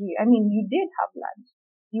a refugee. I mean, you did have land.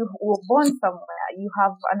 You were born somewhere. You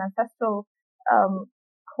have an ancestral um,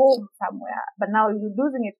 home somewhere, but now you're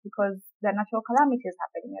losing it because there are natural calamities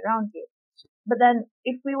happening around you. But then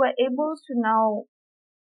if we were able to now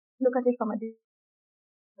look at it from a different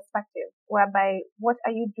perspective, whereby what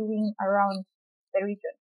are you doing around the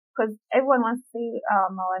region? Because everyone wants to say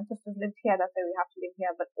our ancestors lived here, that's why we have to live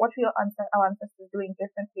here. But what were our ancestors doing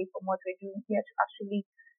differently from what we're doing here to actually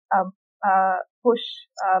push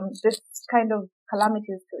this kind of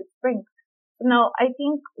calamities to its brink? Now, I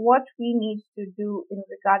think what we need to do in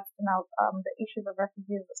regards to now the issues of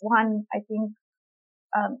refugees, one, I think,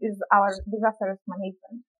 is our disaster risk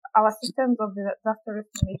management. Our systems of disaster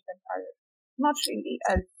risk management are not really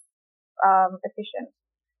as efficient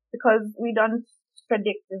because we don't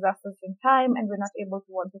predict disasters in time and we're not able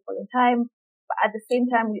to warn people in time. But at the same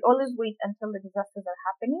time, we always wait until the disasters are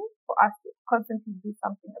happening for us to constantly do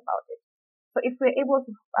something about it. So if we're able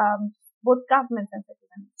to, both governments and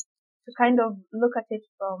citizens, to kind of look at it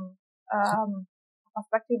from a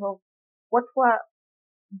perspective of what were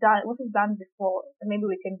what was done before, and maybe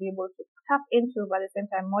we can be able to tap into, but at the same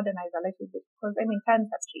time modernize a little bit because I mean times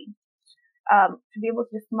have changed. To be able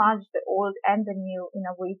to just merge the old and the new in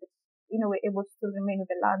a way that we're able to still remain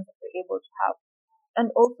with the lands that we're able to have, and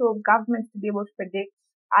also governments to be able to predict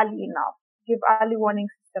early enough give early warning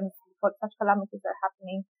systems before such calamities are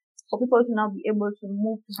happening, for people to now be able to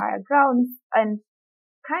move to higher grounds and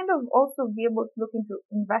kind of also be able to look into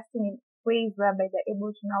investing in ways whereby they're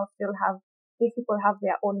able to now still have these people have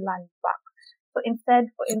their own land back. So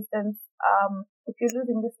instead, for instance, if you're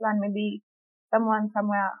losing this land, maybe someone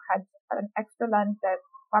somewhere had an extra land that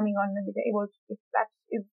farming on, maybe they're able to,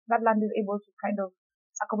 if that land is able to kind of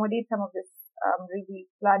accommodate some of this really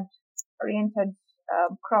flood oriented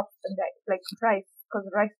crops and like rice, because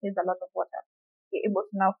rice needs a lot of water. You're able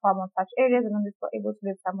to now farm on such areas, and then they're able to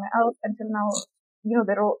live somewhere else until now.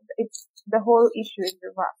 It's the whole issue is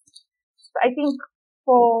reversed. So I think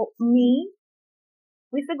for me,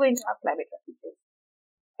 we're still going to have climate refugees,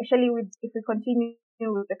 especially if we continue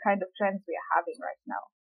with the kind of trends we are having right now,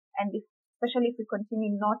 and especially if we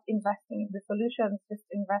continue not investing in the solutions, just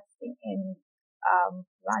investing in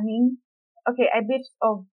running. Okay, a bit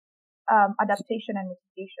of adaptation and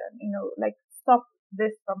mitigation, like stop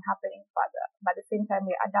this from happening further. But at the same time,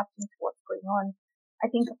 we're adapting to what's going on. I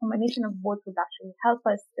think a combination of both would actually help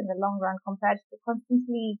us in the long run compared to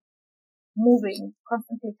constantly moving,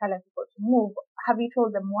 constantly telling people to move. Have you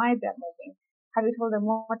told them why they're moving? Have you told them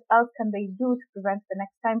what else can they do to prevent the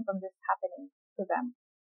next time from this happening to them?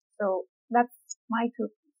 So that's my two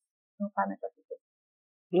piece on climate refugees.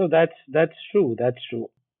 No, that's true. That's true.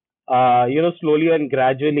 Slowly and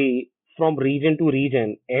gradually, from region to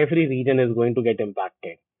region, every region is going to get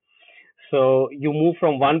impacted. So you move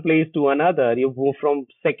from one place to another, you move from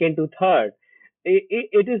second to third.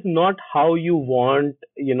 It is not how you want,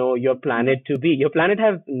 your planet to be. Your planet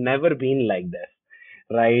has never been like this,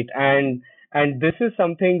 right? And this is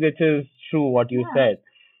something which is true, what you Yeah. said,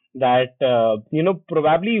 that,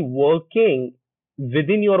 probably working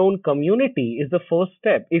within your own community is the first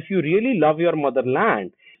step. If you really love your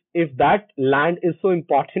motherland, if that land is so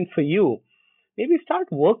important for you, maybe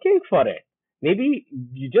start working for it. Maybe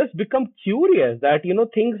you just become curious that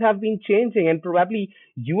things have been changing, and probably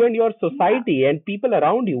you and your Yeah. society and people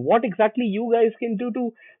around you, what exactly you guys can do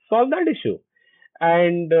to solve that issue.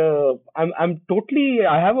 And I'm totally,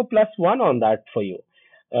 I have a plus one on that for you.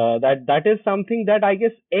 That is something that I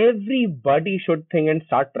guess everybody should think and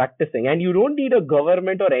start practicing. And you don't need a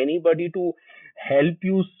government or anybody to help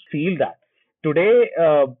you feel that. Today,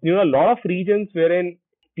 a lot of regions wherein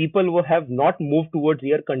people who have not moved towards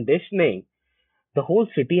air conditioning, the whole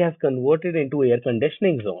city has converted into air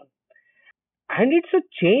conditioning zone. And it's a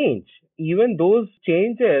change. Even those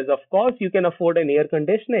changes, of course, you can afford an air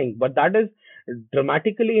conditioning, but that is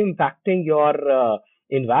dramatically impacting your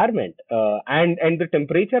environment, and the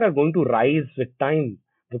temperature are going to rise with time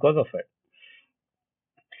because of it.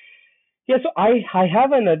 Yeah, so I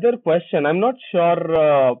have another question. I'm not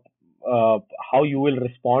sure how you will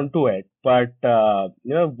respond to it, but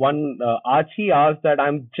one Archie asked that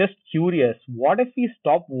I'm just curious. What if we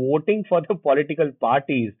stop voting for the political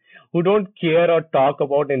parties who don't care or talk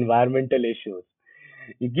about environmental issues?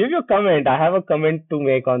 You give your comment. I have a comment to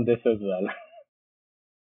make on this as well.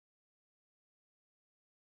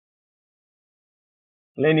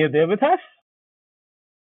 Len, you there with us?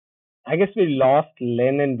 I guess we lost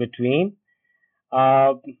Len in between.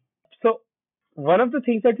 Uh, so one of the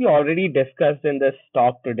things that we already discussed in this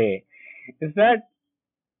talk today is that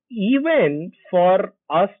even for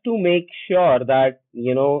us to make sure that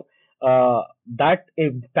that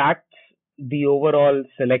impacts the overall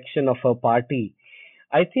selection of a party,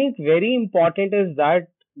 I think very important is that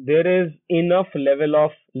there is enough level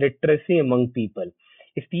of literacy among people.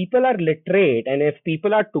 If people are literate and if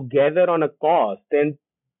people are together on a cause, then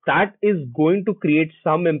that is going to create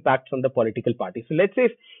some impact on the political party. So let's say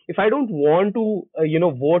if I don't want to,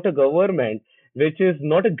 vote a government which is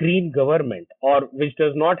not a green government or which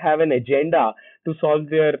does not have an agenda to solve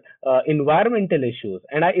their environmental issues,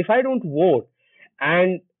 and if I don't vote,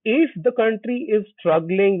 and if the country is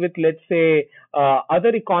struggling with, let's say,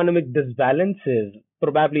 other economic disbalances,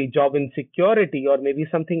 probably job insecurity or maybe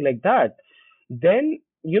something like that, then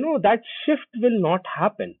that shift will not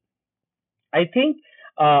happen. I think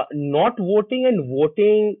not voting and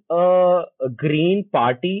voting a green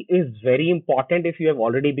party is very important if you have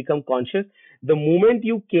already become conscious. The moment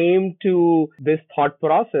you came to this thought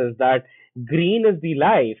process that green is the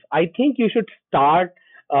life, I think you should start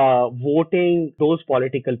voting those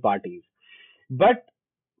political parties. But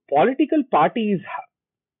political parties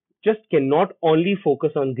just cannot only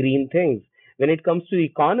focus on green things. When it comes to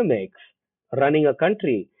economics, running a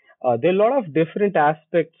country, there are a lot of different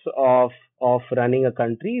aspects of running a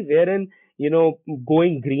country, wherein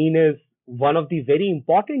going green is one of the very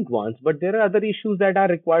important ones. But there are other issues that are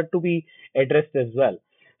required to be addressed as well.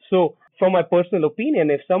 So, from my personal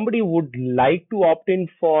opinion, if somebody would like to opt in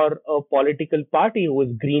for a political party who is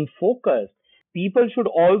green focused, people should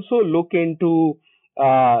also look into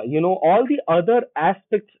all the other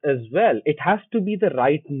aspects as well. It has to be the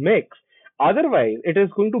right mix. Otherwise, it is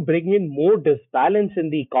going to bring in more disbalance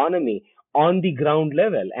in the economy on the ground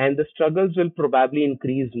level, and the struggles will probably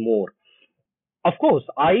increase more. Of course,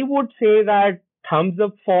 I would say that thumbs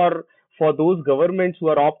up for those governments who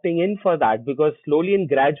are opting in for that, because slowly and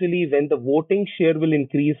gradually, when the voting share will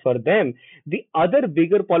increase for them, the other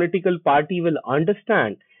bigger political party will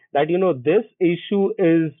understand that this issue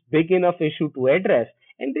is big enough issue to address,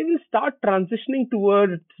 and they will start transitioning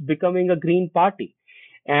towards becoming a green party.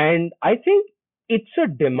 And I think it's a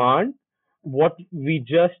demand. What we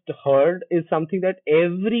just heard is something that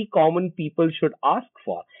every common people should ask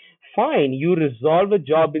for. Fine, you resolve a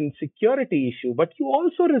job insecurity issue, but you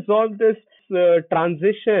also resolve this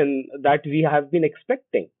transition that we have been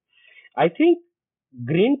expecting. I think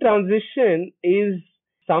green transition is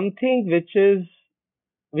something which is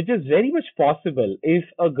very much possible if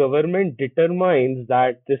a government determines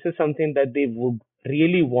that this is something that they would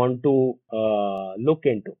really want to look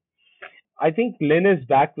into. I think Lynn is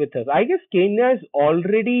back with us. I guess Kenya is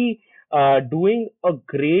already doing a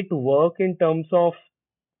great work in terms of,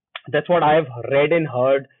 that's what I've read and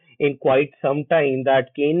heard in quite some time,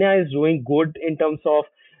 that Kenya is doing good in terms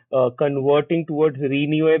of converting towards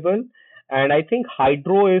renewable. And I think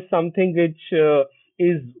hydro is something which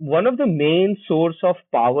is one of the main source of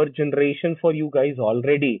power generation for you guys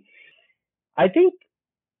already. I think,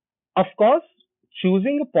 of course,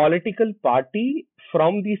 choosing a political party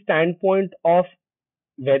from the standpoint of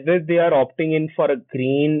whether they are opting in for a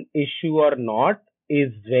green issue or not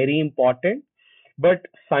is very important. But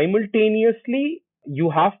simultaneously,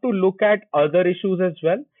 you have to look at other issues as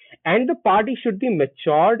well. And the party should be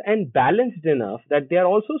matured and balanced enough that they are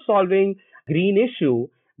also solving green issue,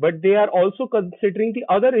 but they are also considering the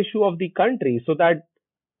other issue of the country, so that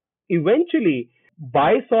eventually,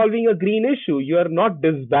 by solving a green issue, you are not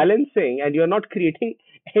disbalancing and you are not creating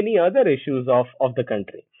any other issues of the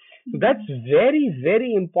country. So that's very,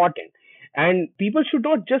 very important. And people should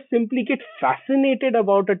not just simply get fascinated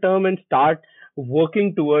about a term and start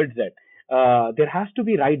working towards it. There has to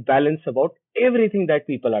be right balance about everything that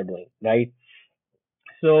people are doing, right?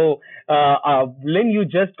 So, Lynn, you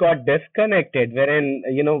just got disconnected, wherein,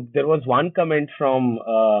 there was one comment from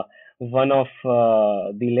one of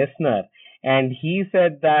the listener, and he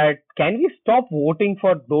said that, can we stop voting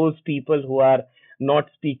for those people who are not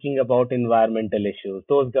speaking about environmental issues,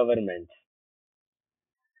 those governments?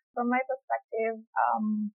 From my perspective,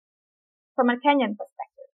 from a Kenyan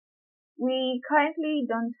perspective, we currently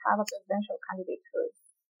don't have a presidential candidate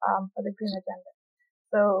for the green agenda.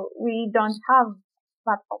 So we don't have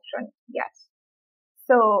that option yet.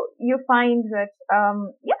 So you find that,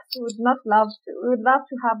 yes, we would love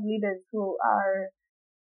to have leaders who are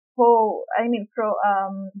pro,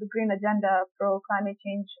 the green agenda, pro climate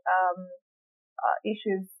change,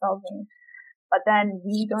 issues solving, but then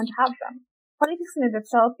we don't have them. Politics in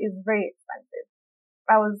itself is very expensive.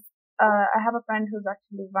 I have a friend who's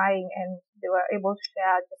actually vying, and they were able to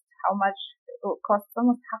share just how much it will cost,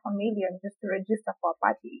 almost $500,000 just to register for a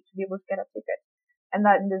party to be able to get a ticket. And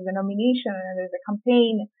then there's a nomination and there's a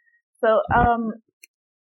campaign. So,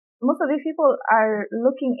 most of these people are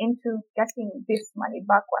looking into getting this money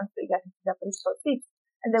back once they get into the political seats,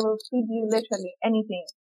 and they will feed you literally anything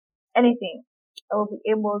that will be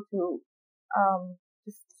able to,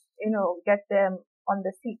 just, get them on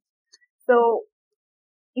the seat. So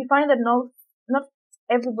you find that not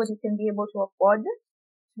everybody can be able to afford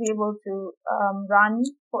to be able to, run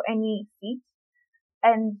for any seat,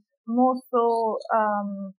 and more so,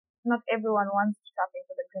 not everyone wants to tap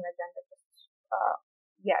into the green agenda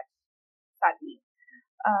yet, sadly.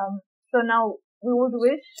 So now we would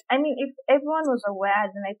wish, if everyone was aware,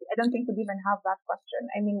 then I don't think we'd even have that question.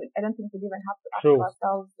 I don't think we'd even have to ask True.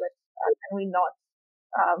 ourselves that, can we not,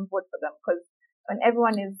 vote for them? Because when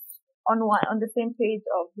everyone is on the same page,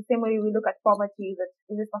 of the same way we look at poverty, that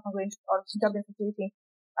is this person going to, or job insecurity,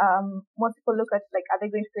 most people look at, like, are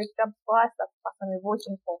they going to create jobs for us? That's the person we're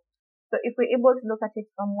voting for. So if we're able to look at it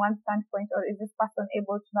from one standpoint, or is this person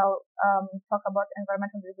able to now, talk about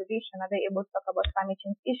environmental degradation? Are they able to talk about climate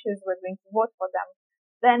change issues? We're going to vote for them.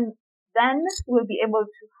 Then we'll be able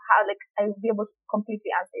to I'll be able to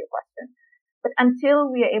completely answer your question. But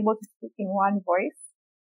until we are able to speak in one voice,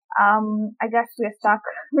 I guess we are stuck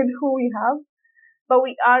with who we have, but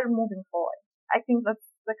we are moving forward. I think that's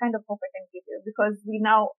the kind of hope I can give you, because we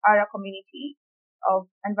now are a community of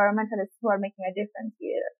environmentalists who are making a difference.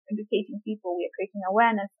 We are educating people. We are creating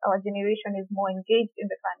awareness. Our generation is more engaged in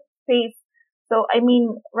the climate space. So, I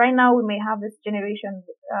mean, right now we may have this generation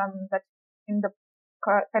that's in the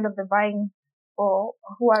kind of the vying for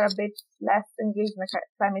who are a bit less engaged in the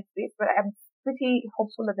climate space, but I'm pretty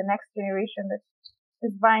hopeful that the next generation that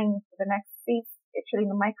is vying for the next seat, actually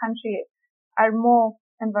in my country, are more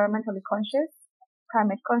environmentally conscious,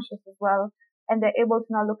 climate conscious as well, and they're able to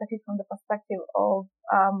now look at it from the perspective of,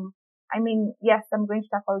 I mean, yes, I'm going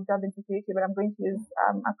to tackle job insecurity, but I'm going to use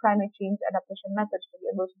a climate change adaptation method to be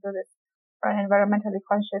able to do this or an environmentally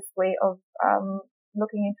conscious way of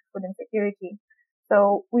looking into food insecurity.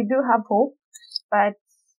 So we do have hope, but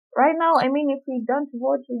right now, I mean, if we don't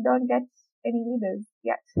vote, we don't get any leaders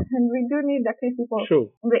yet. And we do need at least people True.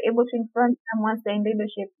 we're able to influence them once they're in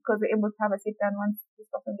leadership, because we're able to have a sit down once this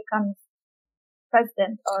person becomes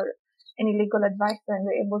president or any legal advisor, and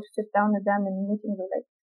we're able to sit down with them in meetings with like,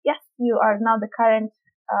 yes, you are now the current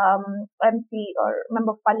MP or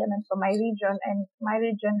member of parliament for my region, and my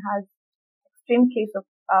region has extreme case of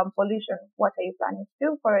pollution. What are you planning to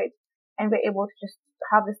do for it? And we're able to just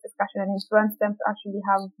have this discussion and influence them to actually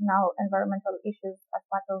have now environmental issues as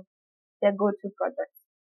part of their go-to projects.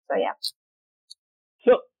 So yeah.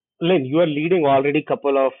 So, Lynn, you are leading already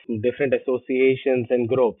couple of different associations and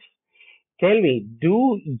groups. Tell me,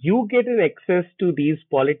 do you get an access to these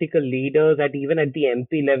political leaders at even at the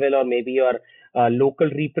MP level or maybe your local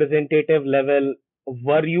representative level?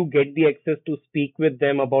 Where you get the access to speak with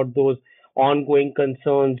them about those ongoing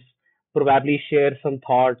concerns, probably share some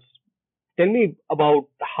thoughts. Tell me about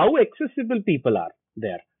how accessible people are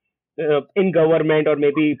there in government or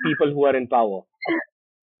maybe people who are in power.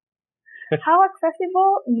 How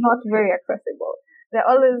accessible? Not very accessible. They're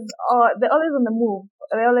always on the move.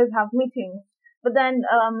 They always have meetings. But then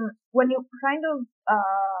when you kind of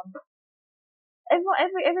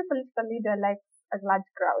every political leader likes a large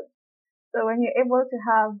crowd. So when you're able to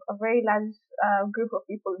have a very large group of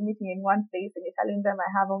people meeting in one place and you're telling them I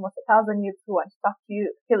have almost 1,000 youths who want to talk to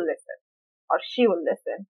you, he'll listen or she will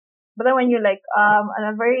listen. But then when you're like on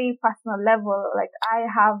a very personal level, like I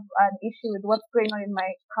have an issue with what's going on in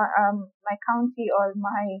my county or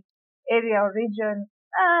my area or region,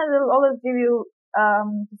 they'll always give you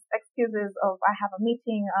just excuses of I have a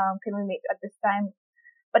meeting, can we meet at this time?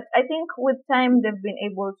 But I think with time they've been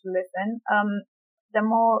able to listen. They're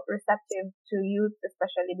more receptive to youth,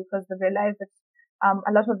 especially because they realize that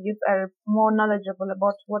a lot of youth are more knowledgeable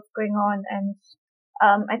about what's going on, and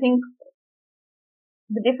I think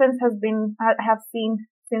the difference has been I have seen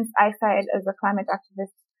since I started as a climate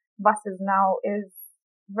activist versus now is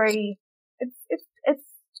very it's it's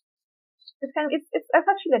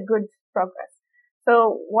actually a good progress.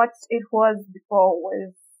 So what it was before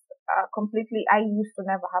was completely, I used to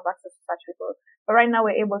never have access to such people. But right now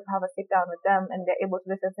we're able to have a sit down with them and they're able to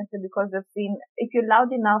listen simply because they've seen, if you're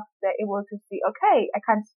loud enough, they're able to see, okay, I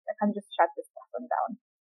can't just shut this person down.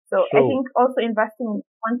 So I True. think also investing,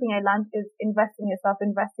 one thing I learned is invest in yourself,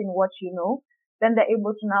 invest in what you know. Then they're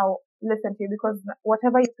able to now listen to you because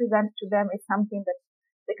whatever you present to them is something that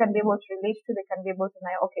they can be able to relate to. They can be able to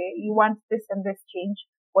know, okay, you want this and this change.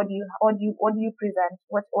 What do you present?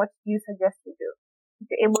 What do you suggest we do? If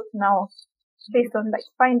you're able to now, based on like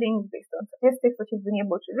findings, based on statistics that you've been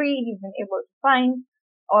able to read, you've been able to find,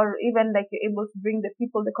 or even like you're able to bring the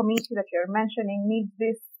people, the community that you're mentioning needs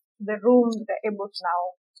this, the room, they're able to now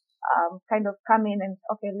kind of come in and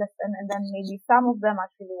okay, listen, and then maybe some of them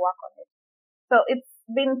actually work on it. So it's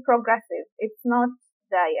been progressive. It's not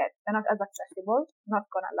there yet. They're not as accessible. Not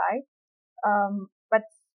gonna lie. But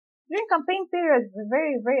during campaign periods, they're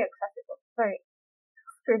very, very accessible, very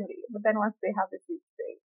extremely. But then once they have the seats,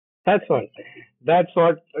 That's they what. That's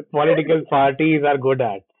what political parties are good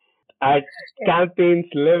at. At yeah, campaigns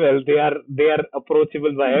level, they are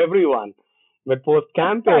approachable by everyone. But post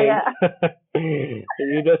campaigns, yeah.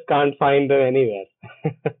 you just can't find them anywhere.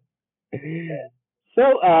 So,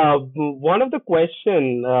 one of the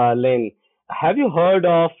question, Lynn, have you heard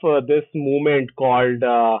of this movement called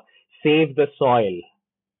Save the Soil?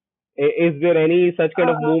 Is there any such kind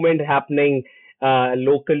of Uh, movement happening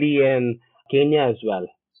locally in Kenya as well?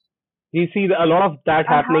 We see a lot of that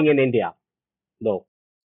I have happening in India, though.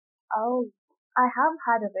 oh, I have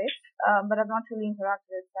heard of it, but I've not really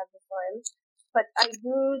interacted with Save the Soil. But I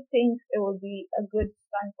do think it would be a good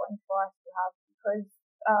standpoint for us to have because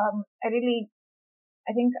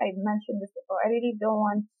I think I mentioned this before. I really don't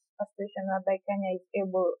want a situation whereby Kenya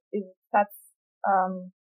is starts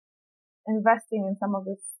um, investing in some of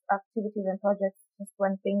these activities and projects just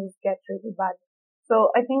when things get really bad. So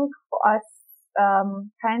I think for us,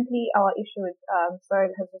 currently our issue with soil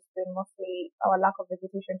has just been mostly our lack of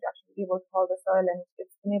vegetation to actually be able to hold the soil, and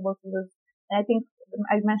it's been able to lose And I think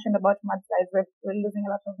I mentioned about mudslides, we're losing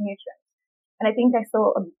a lot of nutrients. And I think I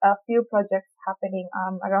saw a few projects happening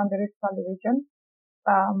around the Rift Valley region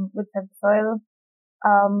with the soil.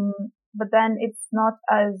 But then it's not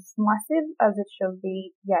as massive as it should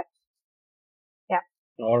be yet. Yeah.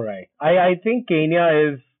 All right. I think Kenya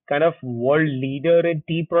is kind of world leader in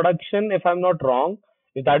tea production, if I'm not wrong.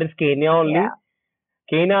 If that is Kenya Yeah. only.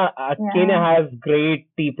 Kenya Yeah. has great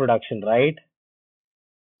tea production, right?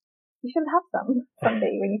 You should have some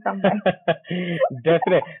someday when you come by.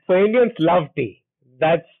 Definitely. So Indians love tea.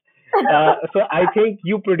 That's so I think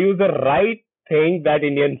you produce the right thing that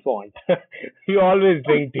Indians want. You always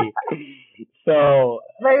drink tea. So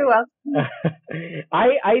Very well.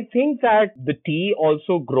 I think that the tea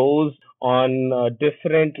also grows on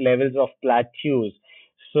different levels of plateaus.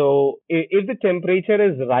 So if the temperature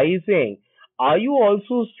is rising, are you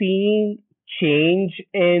also seeing change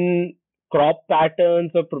in crop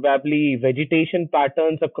patterns or probably vegetation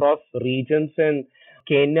patterns across regions in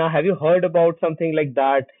Kenya? Have you heard about something like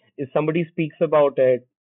that? If somebody speaks about it,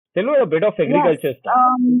 tell me a bit of Yes. agriculture stuff.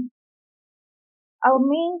 Our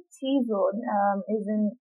main tea zone is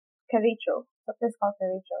in Kericho, a place called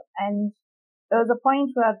Kericho, and there was a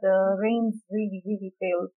point where the rains really, really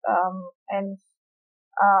failed, and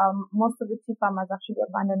most of the tea farmers actually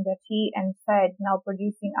abandoned their tea and started now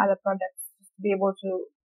producing other products to be able to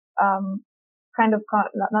um, kind of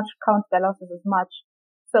not count their losses as much.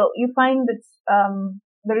 So you find that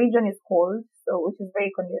the region is cold, so which is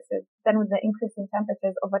very conducive. Then with the increase in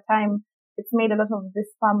temperatures over time, it's made a lot of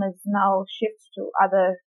these farmers now shift to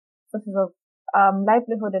other sources of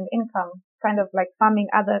livelihood and income, kind of like farming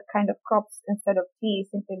other kind of crops instead of tea,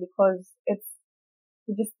 simply because it's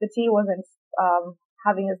just the tea wasn't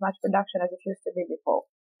having as much production as it used to be before.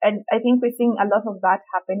 And I think we're seeing a lot of that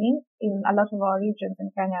happening in a lot of our regions in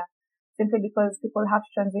Kenya, simply because people have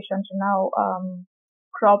to transition to now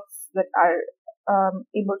crops that are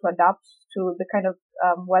able to adapt to the kind of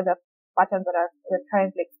weather patterns that we're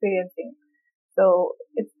currently experiencing. So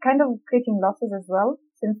it's kind of creating losses as well,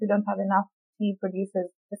 since we don't have enough tea producers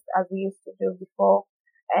just as we used to do before.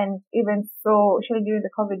 And even so, especially during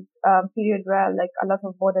the COVID period where like a lot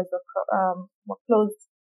of borders were closed,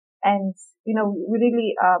 and we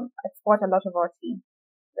really export a lot of our tea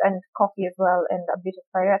and coffee as well, and a bit of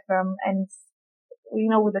pyrethrum. And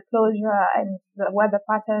with the closure and the weather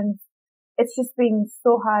patterns, it's just been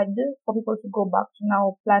so hard for people to go back to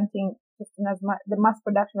now planting just in as much the mass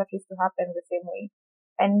production that used to happen the same way.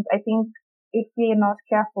 And I think if we are not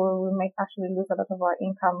careful, we might actually lose a lot of our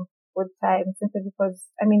income with time, simply because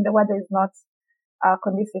the weather is not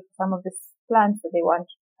conducive to some of these plants that they want,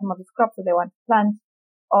 some of these crops that they want to plant.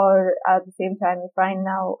 Or at the same time, we find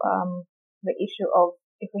now the issue of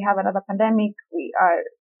if we have another pandemic, we are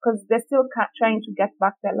because they're still trying to get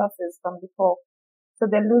back their losses from before. So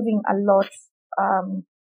they're losing a lot,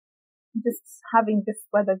 just having this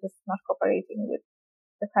weather just not cooperating with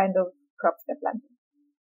the kind of crops they're planting.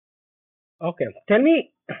 Okay, tell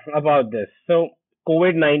me about this. So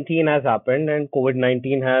COVID-19 has happened, and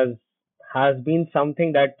COVID-19 has been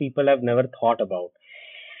something that people have never thought about.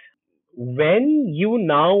 When you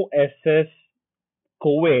now assess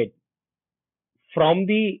COVID from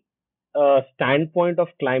the standpoint of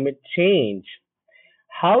climate change,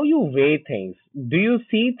 how you weigh things? Do you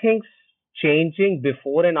see things changing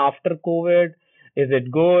before and after COVID? Is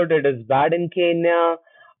it good? It is bad in Kenya?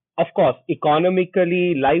 Of course,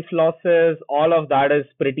 economically, life losses, all of that is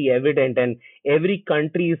pretty evident, and every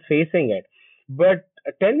country is facing it. But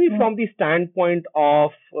tell me from the standpoint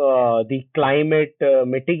of the climate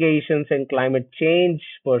mitigations and climate change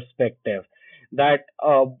perspective, that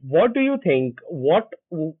what do you think? What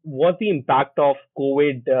was the impact of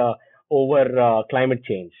COVID over climate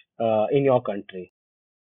change in your country?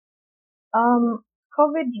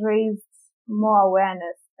 COVID raised more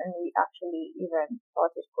awareness than we actually even thought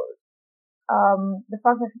it could. The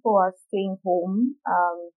fact that people are staying home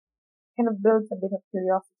kind of builds a bit of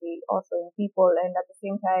curiosity also in people, and at the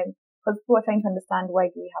same time, because people are trying to understand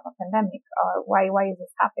why do we have a pandemic, or why is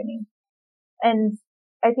this happening. And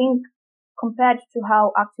I think compared to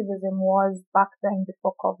how activism was back then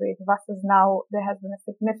before COVID versus now, there has been a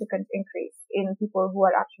significant increase in people who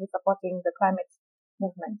are actually supporting the climate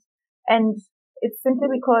movement. And it's simply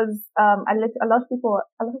because a lot of people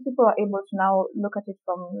are able to now look at it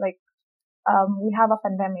from like we have a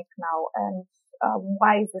pandemic now, and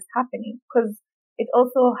why is this happening? Because it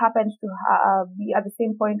also happens to be at the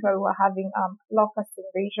same point where we were having locust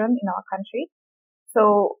invasion in our country.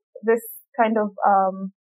 So this kind of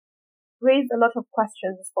raised a lot of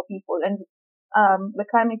questions for people, and the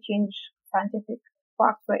climate change scientific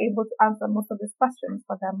facts were able to answer most of these questions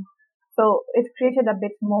for them. So it created a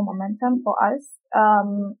bit more momentum for us.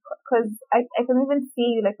 Cause I can even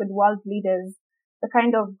see like with world leaders, the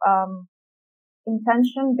kind of,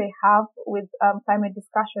 intention they have with climate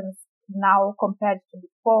discussions now compared to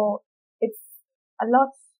before, it's a lot,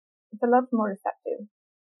 it's a lot more receptive.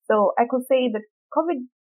 So I could say that COVID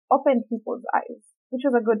opened people's eyes, which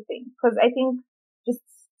was a good thing because I think just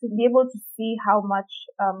to be able to see how much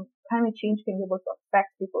climate change can be able to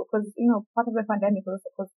affect people, because part of the pandemic was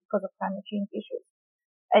because of climate change issues,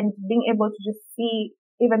 and being able to just see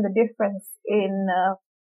even the difference in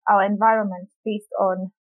our environment based on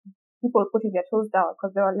people putting their toes down because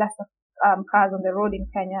there are less cars on the road in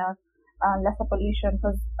Kenya, lesser pollution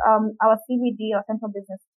because our CBD, our central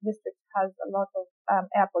business district, has a lot of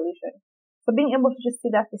air pollution. So being able to just see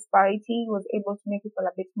that disparity was able to make people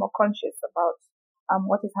a bit more conscious about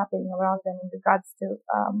what is happening around them in regards to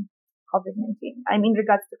COVID-19. I mean,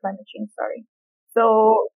 regards to climate change, sorry.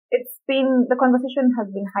 So the conversation has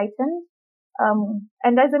been heightened.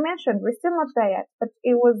 And as I mentioned, we're still not there yet, but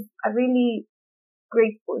it was a really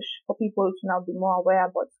great push for people to now be more aware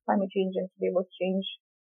about climate change and to be able to change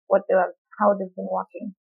how they've been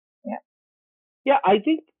working. Yeah. Yeah, I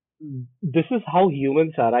think this is how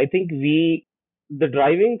humans are. I think the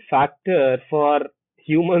driving factor for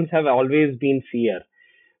humans have always been fear.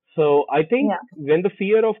 So I think Yeah. when the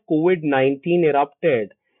fear of COVID-19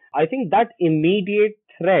 erupted, I think that immediate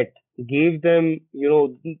threat gave them,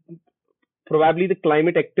 probably the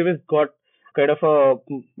climate activists got kind of a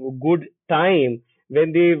good time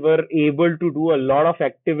when they were able to do a lot of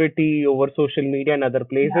activity over social media and other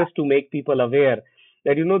places Yeah. to make people aware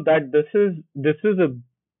that that this is a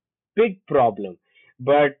big problem,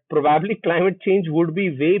 but probably climate change would be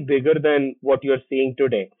way bigger than what you're seeing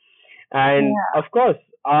today. And Yeah. of course,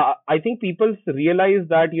 I think people realize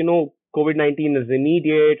that, COVID-19 is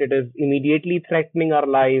immediate, it is immediately threatening our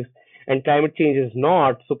lives, and climate change is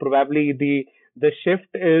not. So probably the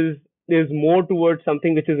shift is more towards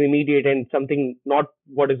something which is immediate and something not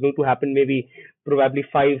what is going to happen maybe probably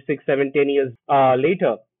 5, 6, 7, 10 years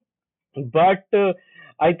later. But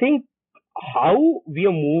I think how we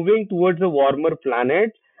are moving towards a warmer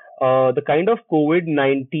planet, the kind of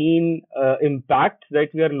COVID-19 impact that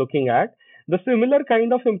we are looking at, the similar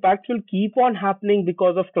kind of impact will keep on happening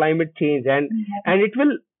because of climate change, and it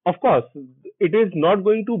will, of course, it is not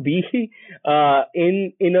going to be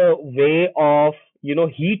in a way of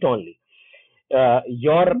heat only.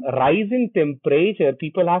 Your rise in temperature,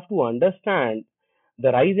 people have to understand,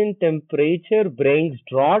 the rise in temperature brings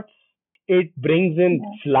droughts, it brings in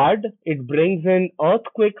Yeah. flood, it brings in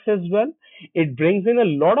earthquakes as well, it brings in a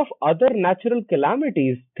lot of other natural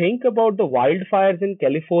calamities. Think about the wildfires in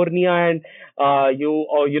California and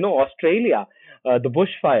Australia, the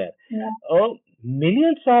bushfire. Yeah.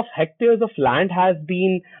 Millions of hectares of land has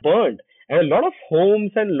been burned, and a lot of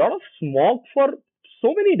homes and a lot of smoke for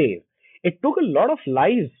so many days. It took a lot of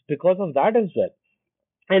lives because of that as well.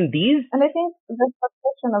 And these, And I think the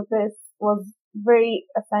perception of this was very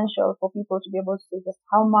essential for people to be able to see just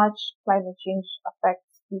how much climate change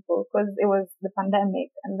affects people because it was the pandemic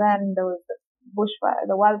and then there was the bushfire,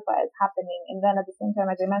 the wildfires happening. And then at the same time,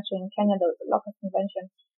 as I mentioned, in Kenya, there was the locust convention.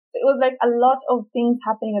 So it was like a lot of things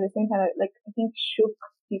happening at the same time, like I think shook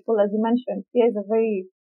people. As you mentioned, fear is a very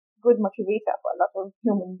good motivator for a lot of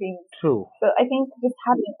human beings. true. So I think just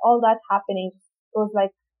having all that happening was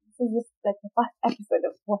like, this is just like the first episode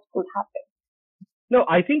of what could happen. No,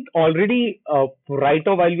 I think already right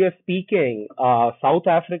now while we are speaking, South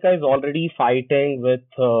Africa is already fighting with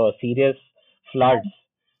serious floods,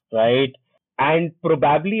 right? And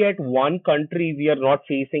probably at one country we are not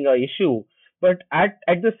facing a issue, but at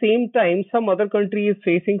the same time some other country is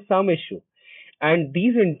facing some issue, and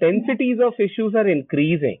these Yeah. intensities of issues are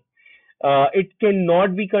increasing. It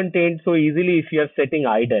cannot be contained so easily if you are sitting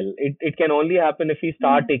idle. It can only happen if we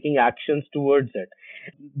start Yeah. taking actions towards it.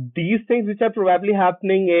 These things which are probably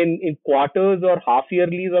happening in quarters or half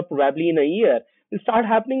yearlies or probably in a year will start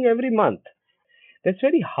happening every month. That's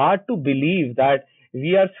very hard to believe that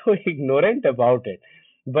we are so ignorant about it.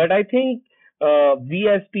 But I think we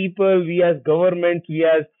as people, we as governments, we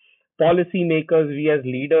as policymakers, we as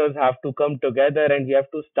leaders have to come together and we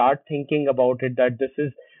have to start thinking about it that this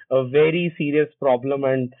is a very serious problem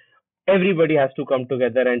and everybody has to come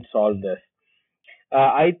together and solve this.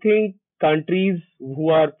 I think countries who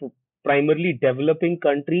are primarily developing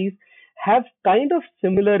countries have kind of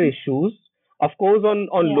similar issues. Of course, on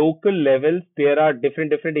Yeah. local levels, there are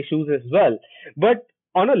different issues as well. But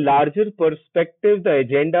on a larger perspective, the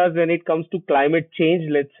agendas when it comes to climate change,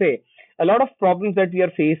 let's say, a lot of problems that we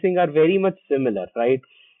are facing are very much similar, right?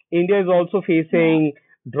 India is also Yeah. facing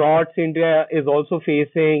droughts. India is also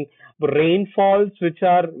facing rainfalls,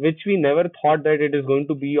 which we never thought that it is going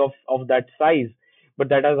to be of that size, but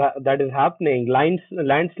that is happening.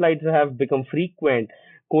 Landslides have become frequent.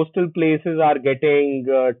 Coastal places are getting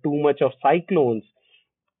too much of cyclones,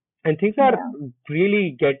 and things are Yeah.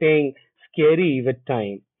 really getting scary with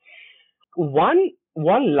time. One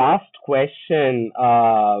last question.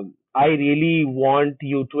 I really want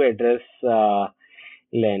you to address,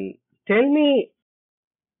 Len. Tell me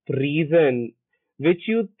reason which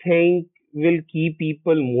you think will keep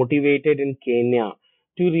people motivated in Kenya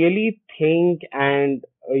to really think and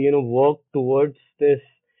work towards this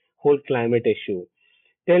whole climate issue.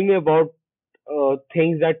 Tell me about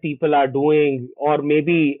things that people are doing, or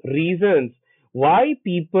maybe reasons why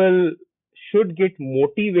people should get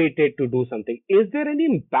motivated to do something. Is there any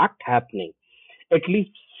impact happening? At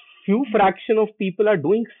least few fraction of people are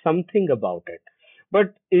doing something about it,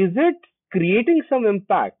 but is it creating some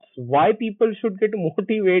impacts? Why people should get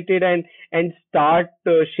motivated and start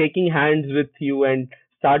shaking hands with you and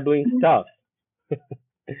start doing stuff?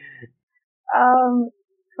 Um,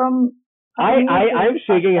 from a I'm community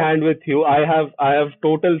shaking perspective. hand with you. I have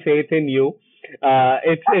total faith in you.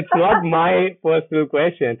 It's not my personal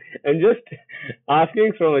question. I'm just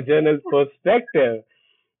asking from a general perspective.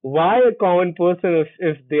 Why a common person,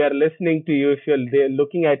 if they are listening to you, if they're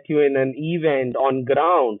looking at you in an event on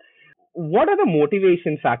ground, what are the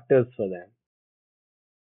motivation factors for them?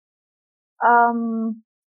 Um,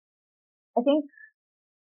 I think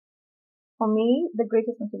for me, the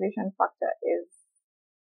greatest motivation factor is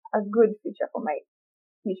a good future for my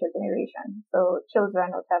future generation. So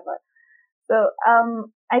children, whatever. So,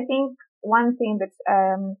 I think one thing that,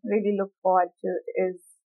 really look forward to is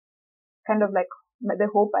kind of like the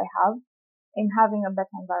hope I have in having a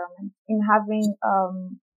better environment, in having,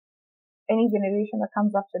 any generation that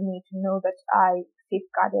comes after me to know that I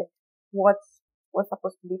safeguarded what was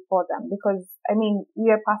supposed to be for them. Because I mean,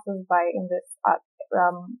 we are passers by in this art.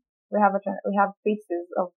 We have faces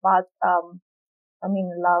of birth, I mean,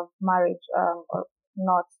 love, marriage, or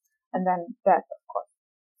not, and then death, of course.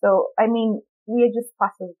 So, I mean, we are just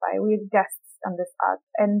passers by. We're guests on this earth,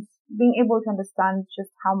 and being able to understand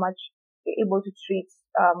just how much you're able to treat,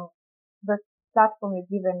 the platform you're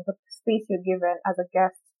given, the space you're given as a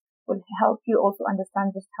guest will help you also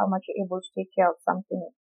understand just how much you're able to take care of something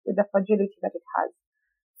with the fragility that it has.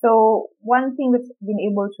 So one thing that's been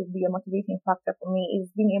able to be a motivating factor for me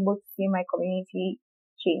is being able to see my community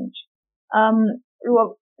change. We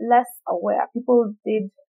were less aware. People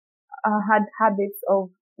had habits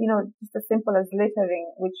of, just as simple as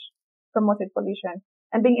littering, which promoted pollution,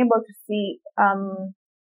 and being able to see,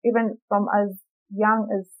 even from as young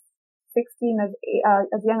as 16,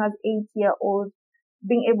 as young as 8 year old,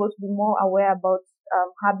 being able to be more aware about,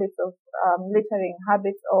 habits of, littering,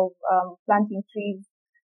 habits of, planting trees.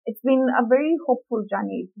 It's been a very hopeful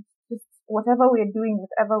journey. Just whatever we're doing,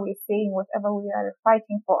 whatever we're saying, whatever we are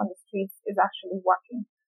fighting for on the streets is actually working.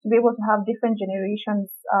 To be able to have different generations,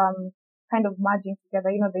 kind of merging together,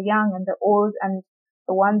 the young and the old and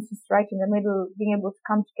the ones just right in the middle, being able to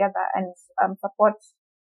come together and, support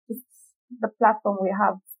just the platform we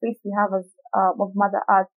have, space we have as, of Mother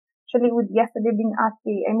Earth. Actually, with yesterday being Earth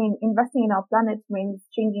Day, I mean, investing in our planet means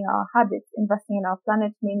changing our habits. Investing in our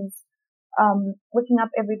planet means, waking up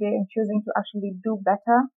every day and choosing to actually do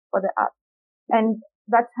better for the earth. And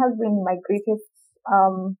that has been my greatest,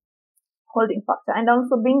 holding factor. And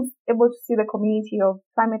also being able to see the community of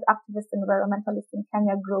climate activists and environmentalists in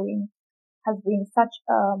Kenya growing has been such,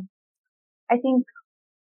 I think,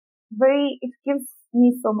 it gives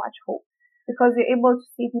me so much hope, because you're able to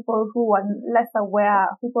see people who are less aware,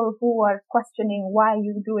 people who are questioning, why are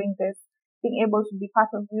you doing this, being able to be part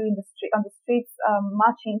of you in the street, on the streets,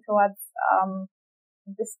 marching towards,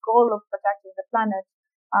 this goal of protecting the planet.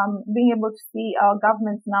 Being able to see our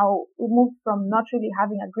government now, we moved from not really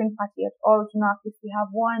having a green party at all to now at least we have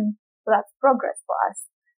one. So that's progress for us.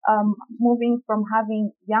 Moving from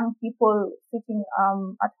having young people sitting,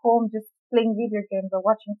 at home just playing video games or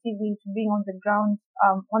watching TV to being on the ground,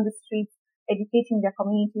 on the streets, educating their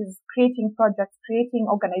communities, creating projects, creating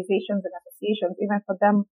organizations and associations, even for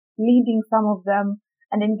them, leading some of them,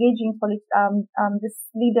 and engaging these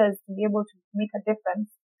leaders to be able to make a difference.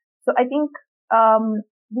 So I think,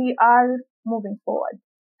 we are moving forward.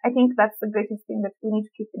 I think that's the greatest thing that we need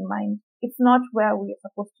to keep in mind. It's not where we are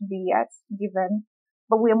supposed to be yet, given,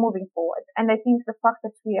 but we are moving forward. And I think the fact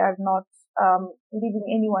that we are not, leaving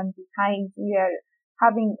anyone behind, we are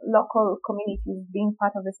having local communities being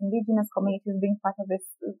part of this, indigenous communities being part of this,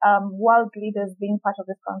 world leaders being part of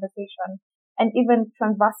this conversation, and even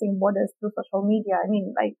transversing borders through social media. I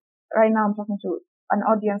mean, like right now I'm talking to an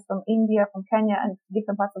audience from India, from Kenya, and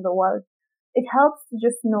different parts of the world, it helps to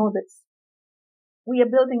just know that we are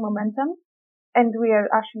building momentum and we are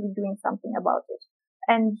actually doing something about it.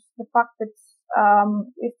 And the fact that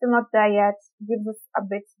we're still not there yet gives us a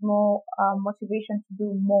bit more motivation to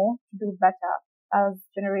do more, to do better as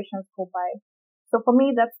generations go by. So for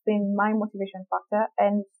me, that's been my motivation factor,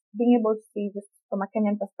 and being able to see just from a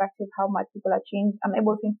Kenyan perspective how much people are changed. I'm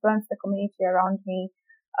able to influence the community around me.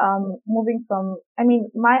 Moving from, I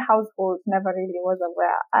mean, my household never really was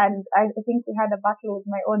aware, and I think we had a battle with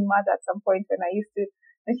my own mother at some point when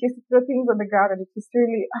she used to throw things on the ground, and it just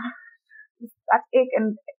really that ache.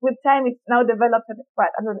 And with time, it's now developed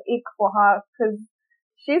quite as an ache for her because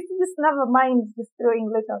she used to just never mind just throwing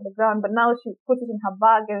litter on the ground, but now she puts it in her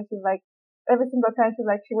bag and she's like, every single time she's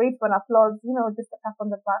like, she waits for an applause, just a tap on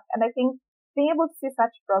the back. And I think being able to see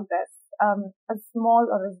such progress, as small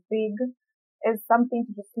or as big, is something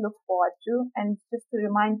to just look forward to, and just to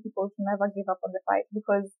remind people to never give up on the fight,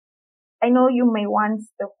 because I know you may want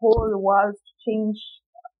the whole world to change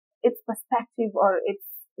its perspective or its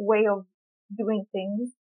way of doing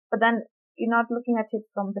things, but then you're not looking at it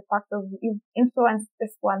from the fact of you've influenced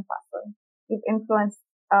this one person, you've influenced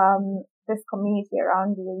this community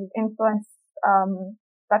around you, you've influenced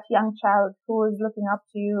that young child who is looking up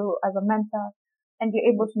to you as a mentor, and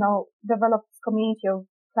you're able to now develop this community of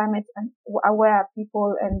climate and aware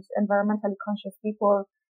people and environmentally conscious people,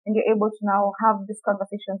 and you're able to now have these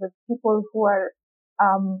conversations with people who are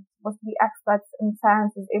supposed to be experts in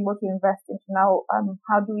science, is able to invest into now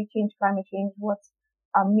how do we change climate change, what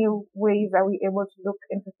new ways are we able to look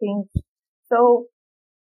into things. So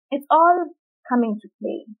it's all coming to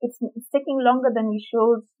play. It's taking longer than we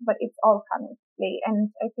should, but it's all coming to play. And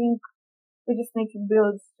I think we just need to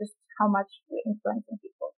build just how much we're influencing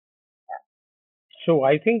people. So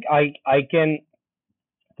I think I can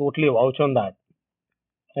totally vouch on that.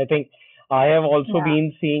 I think I have also Yeah.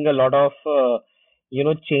 been seeing a lot of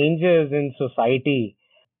changes in society.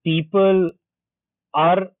 People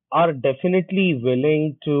are definitely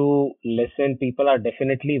willing to listen. People are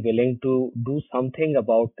definitely willing to do something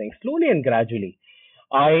about things slowly and gradually.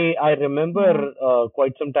 I remember Yeah.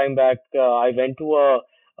 quite some time back. I went to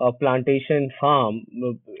a plantation farm.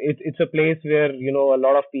 It's a place where a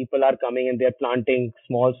lot of people are coming and they're planting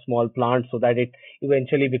small plants so that it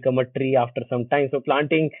eventually become a tree after some time. So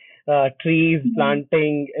planting trees, Mm-hmm.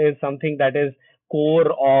 planting is something that is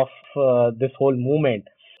core of this whole movement.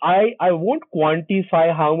 I won't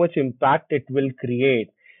quantify how much impact it will create,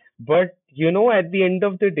 but at the end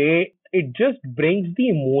of the day, it just brings the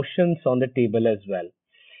emotions on the table as well.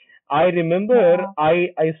 I remember Yeah.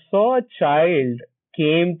 I saw a child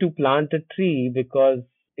came to plant a tree because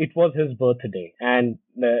it was his birthday, and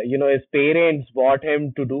his parents bought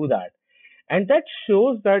him to do that. And that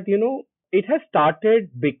shows that it has started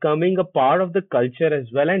becoming a part of the culture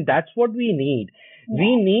as well, and that's what we need. We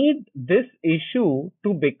Yeah. need this issue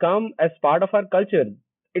to become as part of our culture.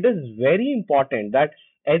 It is very important that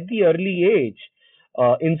at the early age,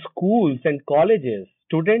 in schools and colleges,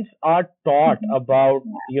 students are taught Mm-hmm. about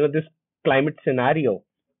Yeah. this climate scenario,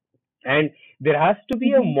 and there has to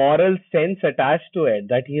be a Mm-hmm. moral sense attached to it,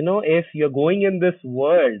 that if you're going in this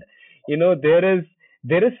world,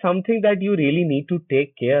 there is something that you really need to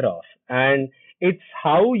take care of. And it's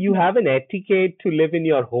how you Yeah. have an etiquette to live in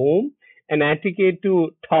your home, an etiquette to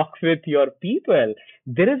talk with your people.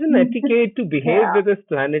 There is an etiquette to behave Yeah. with this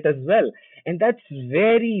planet as well, and that's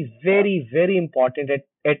very, very, very important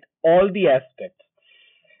at all the aspects.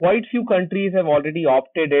 Quite few countries have already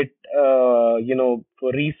opted it,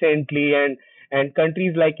 recently, and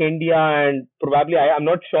countries like India, and probably I'm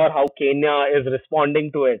not sure how Kenya is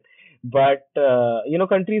responding to it, but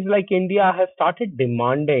countries like India have started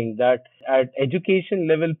demanding that at education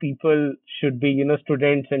level, people should be,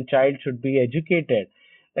 students and child should be educated,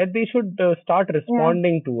 that they should start Yeah.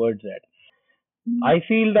 responding towards it. Mm-hmm. I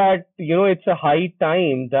feel that it's a high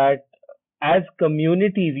time that as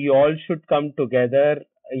community we all should come together.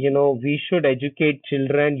 We should educate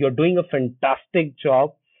children. You're doing a fantastic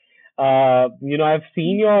job. I've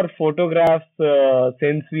seen your photographs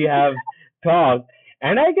since we have talked,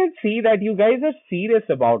 and I can see that you guys are serious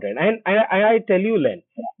about it. And I tell you, Len,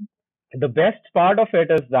 the best part of it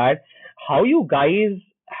is that how you guys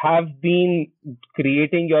have been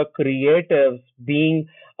creating your creatives, being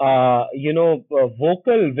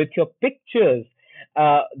vocal with your pictures.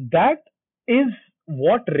 That is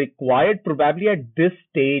what required probably at this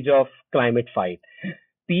stage of climate fight.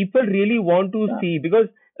 People really want to Yeah. see, because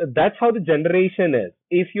that's how the generation is.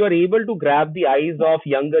 If you are able to grab the eyes of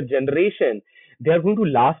younger generation, they are going to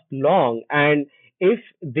last long. And if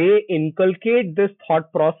they inculcate this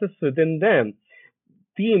thought process within them,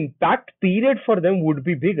 the impact period for them would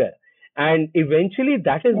be bigger. And eventually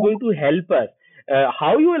that is Yeah. going to help us.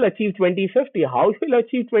 How you will achieve 2050, how you will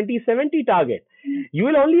achieve 2070 target. You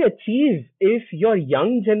will only achieve if your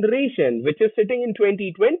young generation, which is sitting in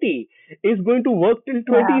 2020, is going to work till Yeah.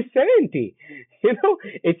 2070.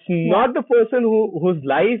 It's Yeah. not the person whose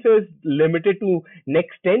life is limited to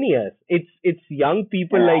next 10 years. It's young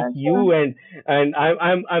people like Yeah. Sure. you, and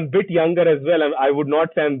I'm a bit younger as well. I would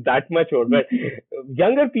not say I'm that much old, but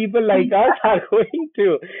younger people like us are going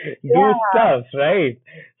to do Yeah. stuff, right?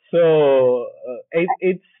 So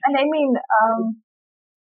it's And I mean,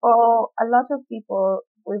 for a lot of people,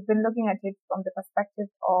 we've been looking at it from the perspective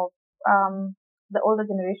of the older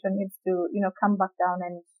generation needs to, come back down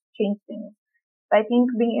and change things. But I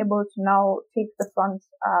think being able to now take the front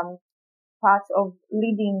part of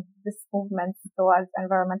leading this movement towards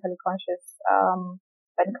environmentally conscious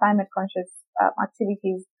and climate conscious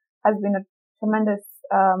activities has been a tremendous,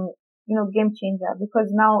 game changer,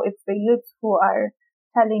 because now it's the youth who are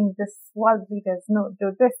telling this world leaders, no,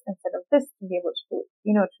 do this instead of this to be able to,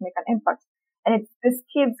 to make an impact. And it's these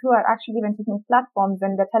kids who are actually even taking platforms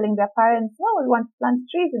and they're telling their parents, no, we want to plant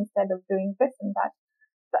trees instead of doing this and that.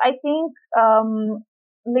 So I think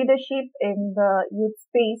leadership in the youth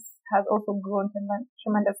space has also grown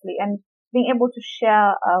tremendously, and being able to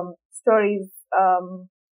share stories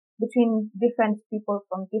between different people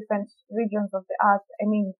from different regions of the earth, I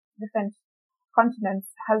mean, different continents,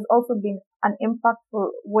 has also been an impactful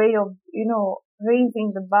way of,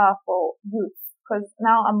 raising the bar for youth. Because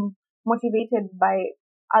now I'm motivated by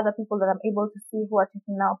other people that I'm able to see who are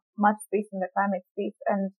taking now much space in the climate space,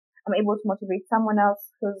 and I'm able to motivate someone else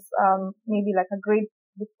who's maybe like a grade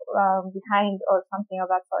behind or something of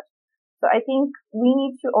that sort. So I think we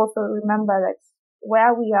need to also remember that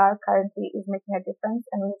where we are currently is making a difference,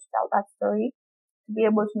 and we need to tell that story to be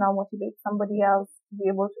able to now motivate somebody else, to be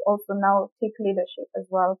able to also now take leadership as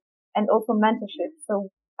well, and also mentorship. So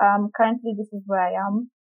currently this is where I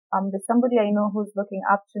am. There's somebody I know who's looking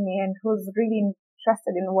up to me and who's really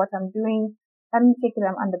interested in what I'm doing. I'm taking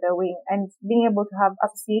them under their wing, and being able to have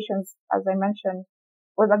associations, as I mentioned,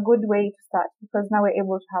 was a good way to start, because now we're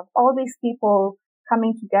able to have all these people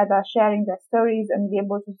coming together, sharing their stories, and be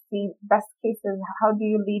able to see best cases. How do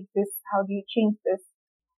you lead this? How do you change this?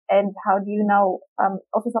 And how do you now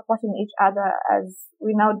also supporting each other as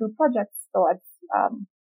we now do projects towards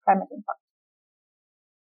climate impact?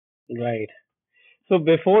 right. So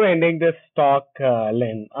before ending this talk,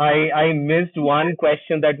 Lynn, I missed one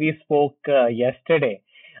question that we spoke yesterday.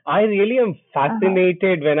 I really am Uh-huh.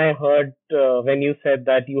 fascinated when I heard when you said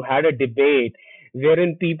that you had a debate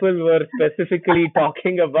wherein people were specifically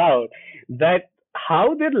talking about that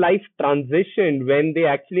how their life transitioned when they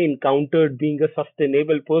actually encountered being a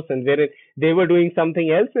sustainable person, wherein they were doing something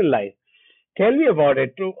else in life. Tell me about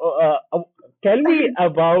it. Tell me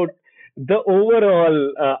about the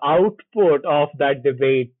overall output of that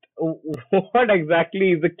debate. What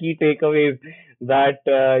exactly is the key takeaways that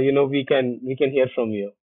we can hear from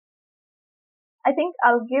you? I think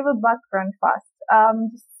I'll give a background first,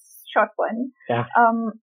 just short one. Yeah.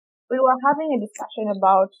 We were having a discussion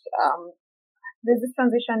about there's this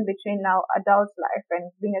transition between now adult life and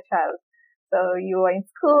being a child. So you were in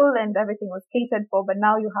school and everything was catered for, but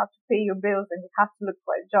now you have to pay your bills and you have to look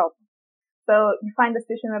for a job. So you find a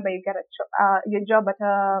situation where you get your job at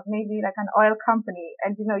maybe like an oil company,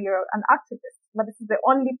 and you're an activist, but this is the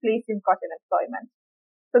only place you've got an employment.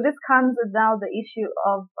 So this comes with now the issue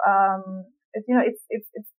of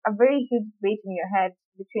it's a very huge debate in your head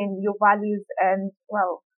between your values and,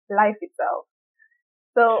 well, life itself.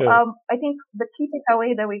 So Sure. I think the key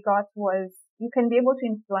takeaway that we got was you can be able to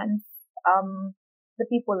influence the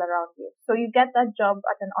people around you. So you get that job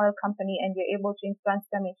at an oil company and you're able to influence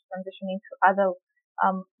them into transitioning to other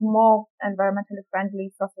more environmentally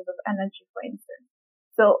friendly sources of energy, for instance.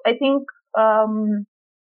 So I think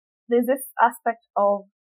there's this aspect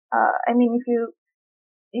of I mean,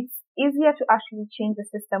 it's easier to actually change the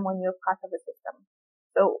system when you're part of the system.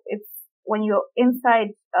 So it's when you're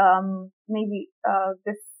inside, maybe,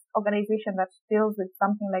 this organization that deals with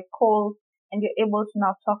something like coal, and you're able to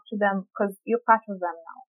now talk to them because you're part of them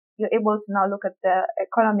now. You're able to now look at the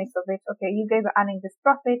economics of it. Okay, you guys are earning this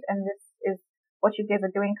profit and this is what you guys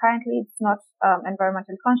are doing currently. It's not,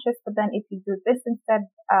 environmentally conscious, but then if you do this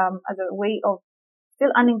instead, as a way of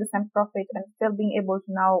still earning the same profit and still being able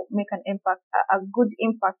to now make an impact, a good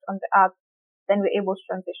impact on the earth, then we're able to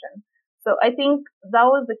transition. So I think that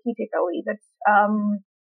was the key takeaway, that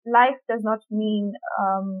life does not mean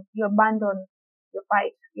you abandon your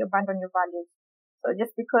fight, you abandon your values. So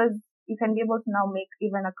just because you can be able to now make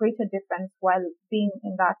even a greater difference while being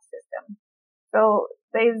in that system. So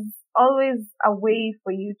there's always a way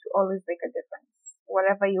for you to always make a difference.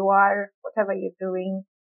 Wherever you are, whatever you're doing,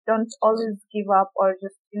 don't always give up or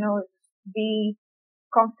just, be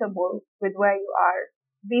comfortable with where you are.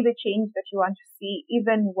 Be the change that you want to see,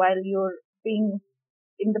 even while you're being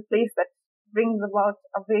in the place that brings about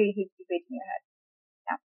a very huge debate in your head.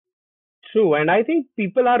 Yeah. True, and I think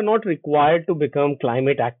people are not required to become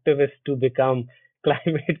climate activists to become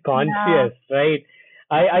climate Yeah. conscious, right?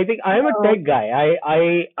 I think I am a So, tech guy.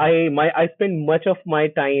 I spend much of my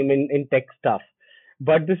time in tech stuff.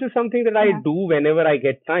 But this is something that I yeah. do whenever I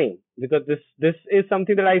get time, because this is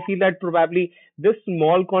something that I feel that probably this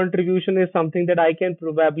small contribution is something that I can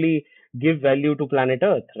probably give value to planet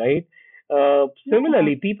Earth, right? Yeah.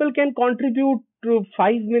 Similarly, people can contribute to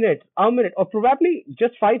 5 minutes, a minute, or probably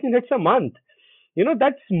just 5 minutes a month.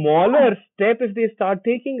 That Yeah. smaller step, if they start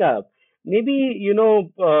taking up, maybe,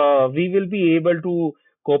 we will be able to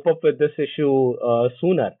cope up with this issue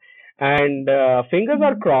sooner. And fingers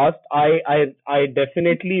are Mhm. crossed. I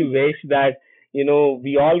definitely wish that,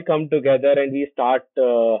 we all come together and we start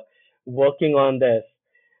working on this.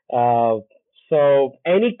 Uh, so,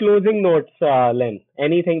 any closing notes, Len?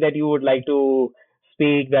 Anything that you would like to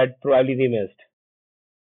speak that probably we missed?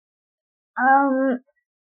 Um,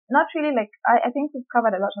 Not really. Like I think we've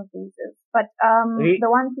covered a lot of bases, but We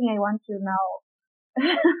the one thing I want to now,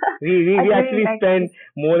 we I'd really actually like to. spent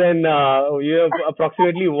more than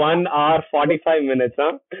approximately 1 hour 45 minutes,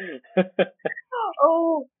 huh?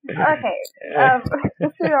 Oh, okay. Um,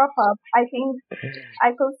 just to wrap up, I think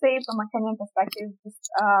I could say from a Kenyan perspective, just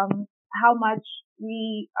how much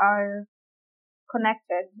we are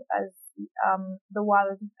connected as the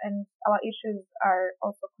world, and our issues are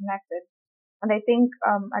also connected. And I think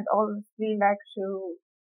I'd always really like to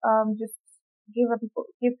just give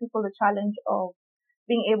people the challenge of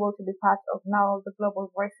being able to be part of now the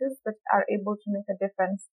global voices that are able to make a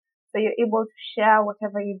difference. So you're able to share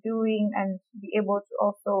whatever you're doing and be able to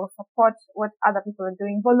also support what other people are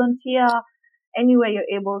doing, volunteer anywhere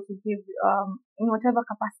you're able to give in whatever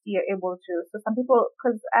capacity you're able to. So some people,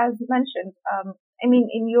 because as you mentioned, I mean,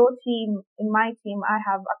 in your team, in my team, I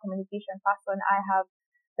have a communication person. I have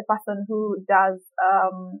the person who does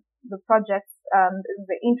the projects,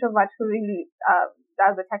 the introvert who really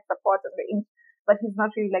does the tech support and but he's not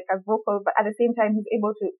really like as vocal. But at the same time, he's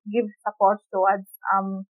able to give support towards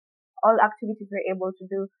all activities we're able to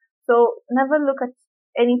do. So never look at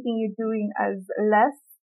anything you're doing as less.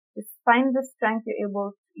 Just find the strength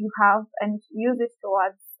you have and use it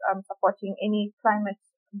towards supporting any climate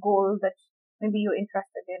goal that maybe you're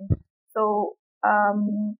interested in. So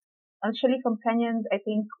on Chili Companions, I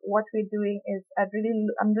think what we're doing is I'm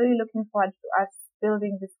really looking forward to us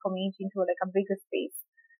building this community into like a bigger space,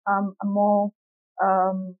 a more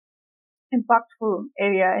um, impactful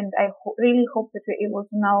area. And I really hope that we're able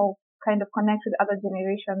to now kind of connect with other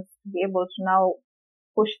generations to be able to now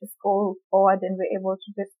push this goal forward, and we're able to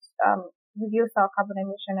just reduce our carbon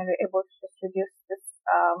emission, and we're able to just reduce this,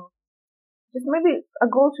 just maybe a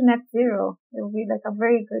goal to net zero. It will be like a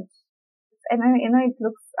very good, and I know it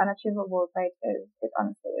looks unachievable, but it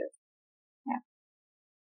honestly is. Yeah.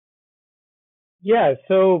 Yeah,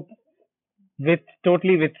 so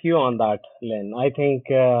totally with you on that, Len. I think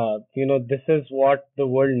this is what the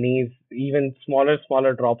world needs. Even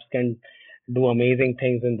smaller drops can do amazing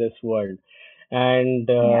things in this world. And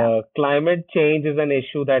Yeah. climate change is an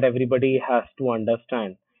issue that everybody has to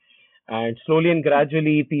understand. And slowly and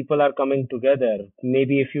gradually, people are coming together.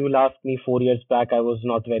 Maybe if you will ask me 4 years back, I was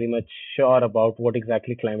not very much sure about what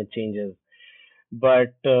exactly climate change is.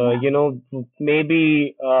 But Yeah.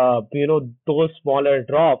 maybe those smaller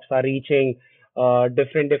drops are reaching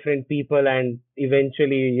different people, and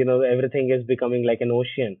eventually everything is becoming like an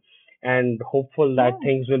ocean. And hopeful that Yeah.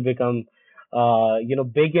 things will become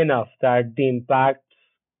big enough that the impact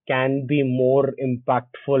can be more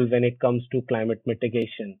impactful when it comes to climate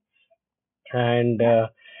mitigation. And Yeah.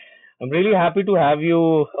 I'm really happy to have you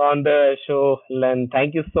on the show, Len.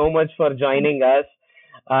 Thank you so much for Thank joining us.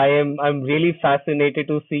 I'm really fascinated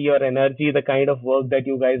to see your energy, the kind of work that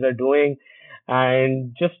you guys are doing,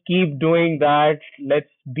 and just keep doing that.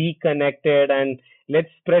 Let's be connected and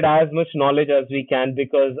let's spread as much knowledge as we can,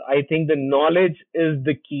 because I think the knowledge is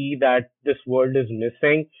the key that this world is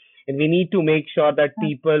missing, and we need to make sure that you.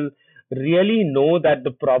 people really know that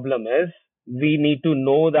the problem is. We need to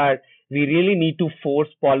know that we really need to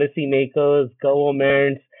force policymakers,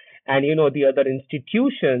 governments, and the other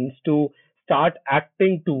institutions to start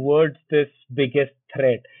acting towards this biggest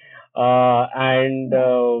threat. And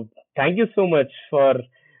Yeah. thank you so much for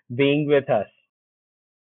being with us.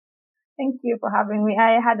 Thank you for having me.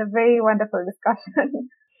 I had a very wonderful discussion.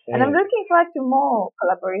 And I'm looking forward to more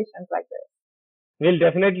collaborations like this. We'll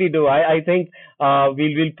definitely do. I think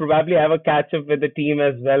we'll probably have a catch up with the team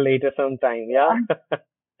as well later sometime. Yeah.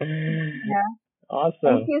 Yeah. Awesome.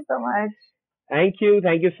 Thank you so much. Thank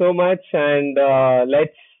you so much. And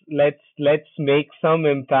let's make some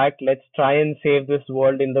impact. Let's try and save this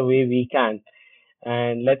world in the way we can.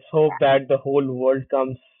 And let's hope that the whole world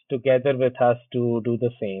comes together with us to do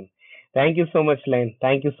the same. Thank you so much, Len.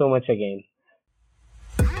 Thank you so much again.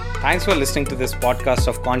 Thanks for listening to this podcast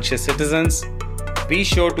of Conscious Citizens. Be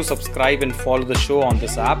sure to subscribe and follow the show on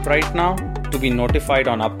this app right now to be notified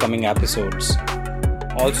on upcoming episodes.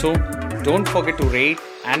 Also, don't forget to rate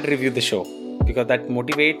and review the show because that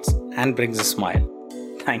motivates and brings a smile.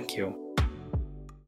 Thank you.